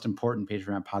 maybe the most important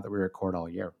Patreon pod that we record all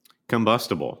year.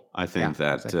 Combustible. I think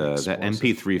that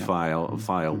MP3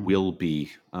 file will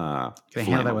be They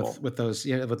handle that with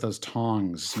those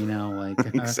tongs,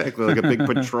 exactly like a big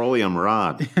petroleum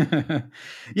rod.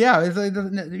 Yeah,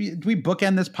 do we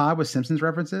bookend this pod with Simpsons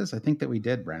references? I think that we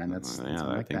did, Brandon. That's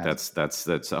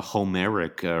a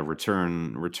Homeric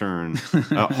return.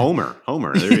 Homer.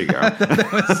 There you go. I thought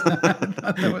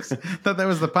that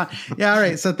was the pod. Yeah. All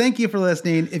right. So thank you for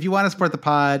listening. If you want to support the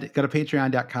pod, go to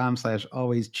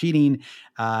patreon.com/alwayscheating.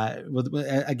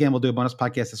 We'll do a bonus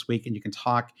podcast this week, and you can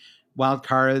talk wild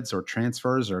cards or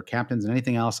transfers or captains and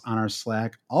anything else on our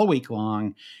Slack all week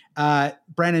long.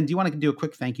 Brandon, do you want to do a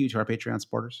quick thank you to our Patreon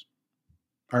supporters?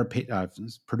 Our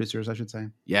producers, I should say.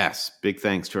 Yes. Big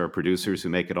thanks to our producers who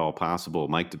make it all possible.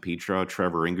 Mike DePietro,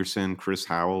 Trevor Ingerson, Chris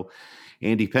Howell,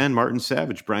 Andy Penn, Martin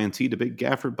Savage, Brian T. DeBig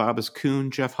Gafford, Bobbas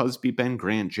Kuhn, Jeff Husby, Ben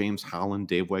Grant, James Holland,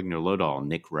 Dave Wegner-Lodahl,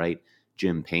 Nick Wright,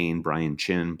 Jim Payne, Brian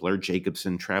Chin, Blair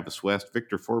Jacobson, Travis West,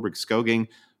 Victor Forberg-Skoging,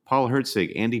 Paul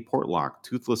Herzig, Andy Portlock,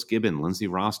 Toothless Gibbon, Lindsey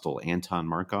Rostel, Anton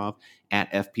Markov, at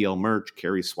FPL Merch,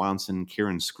 Kerry Swanson,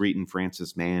 Kieran Screeton,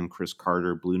 Francis Mann, Chris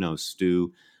Carter, Blue Nose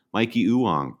Stew, Mikey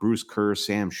Uong, Bruce Kerr,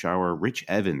 Sam Shower, Rich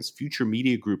Evans, Future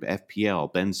Media Group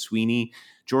FPL, Ben Sweeney,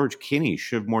 George Kinney,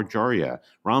 Shiv Morjaria,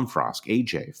 Ron Frost,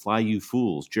 AJ, Fly You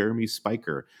Fools, Jeremy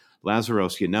Spiker,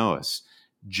 Lazaros Yanois,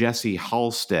 Jesse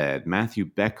Halstead, Matthew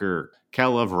Becker,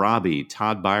 Kalev Robbie,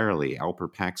 Todd Byerly,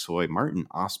 Alper Paxoy, Martin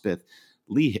Ospeth,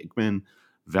 Lee Hickman,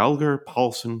 Valger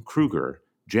Paulson Kruger,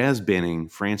 Jazz Binning,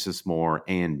 Francis Moore,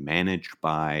 and managed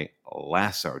by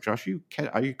Lasso. Josh,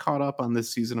 are you caught up on this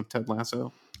season of Ted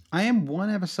Lasso? I am one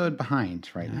episode behind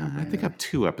right now. I think I'm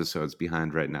 2 episodes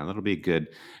behind right now. That'll be a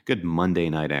good Monday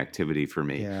night activity for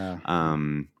me. Yeah.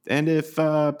 And if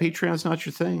Patreon's not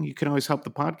your thing, you can always help the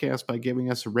podcast by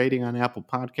giving us a rating on Apple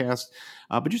Podcasts.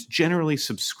 But just generally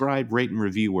subscribe, rate, and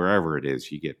review wherever it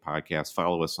is you get podcasts.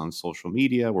 Follow us on social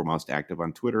media. We're most active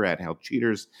on Twitter at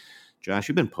HellCheaters. Josh,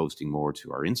 you've been posting more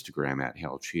to our Instagram at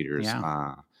HellCheaters.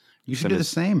 Yeah. You should do the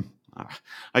same.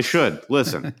 I should.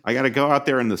 Listen, I got to go out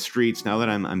there in the streets. Now that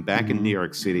I'm back in New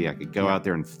York City, I could go out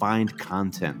there and find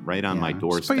content right on my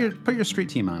doorstep. Just put your street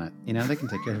team on it. They can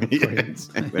take care of it for you.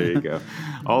 There you go.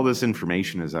 All this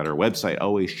information is at our website,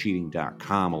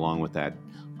 alwayscheating.com, along with that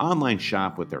online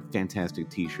shop with their fantastic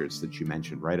T-shirts that you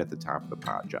mentioned right at the top of the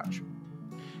pod, Josh.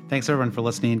 Thanks, everyone, for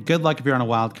listening. Good luck if you're on a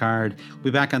wild card. We'll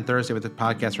be back on Thursday with the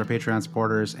podcast for Patreon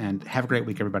supporters, and have a great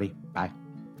week, everybody. Bye.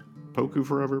 Poku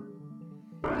forever.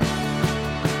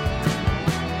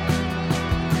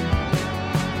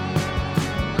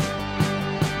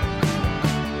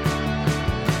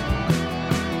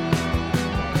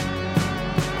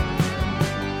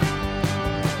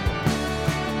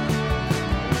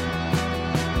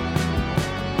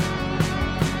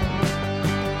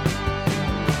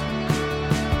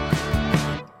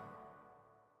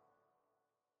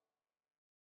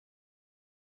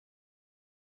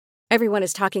 Everyone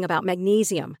is talking about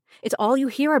magnesium. It's all you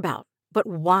hear about. But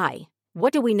why?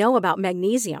 What do we know about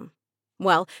magnesium?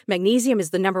 Well, magnesium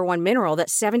is the #1 mineral that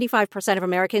 75% of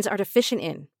Americans are deficient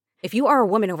in. If you are a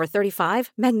woman over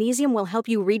 35, magnesium will help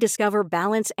you rediscover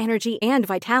balance, energy, and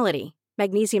vitality.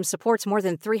 Magnesium supports more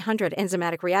than 300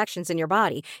 enzymatic reactions in your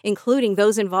body, including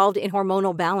those involved in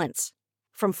hormonal balance.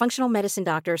 From functional medicine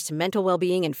doctors to mental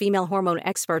well-being and female hormone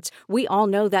experts, we all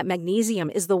know that magnesium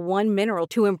is the one mineral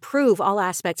to improve all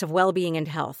aspects of well-being and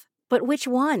health. But which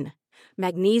one?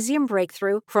 Magnesium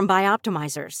Breakthrough from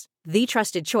Bioptimizers, the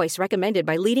trusted choice recommended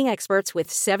by leading experts with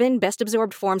 7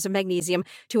 best-absorbed forms of magnesium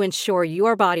to ensure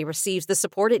your body receives the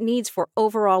support it needs for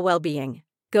overall well-being.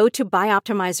 Go to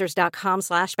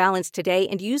bioptimizers.com/balance today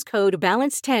and use code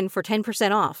BALANCE10 for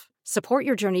 10% off. Support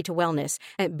your journey to wellness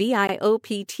at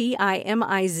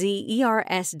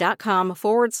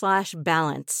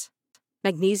bioptimizers.com/balance.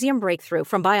 Magnesium Breakthrough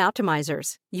from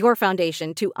Bioptimizers, your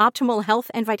foundation to optimal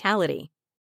health and vitality.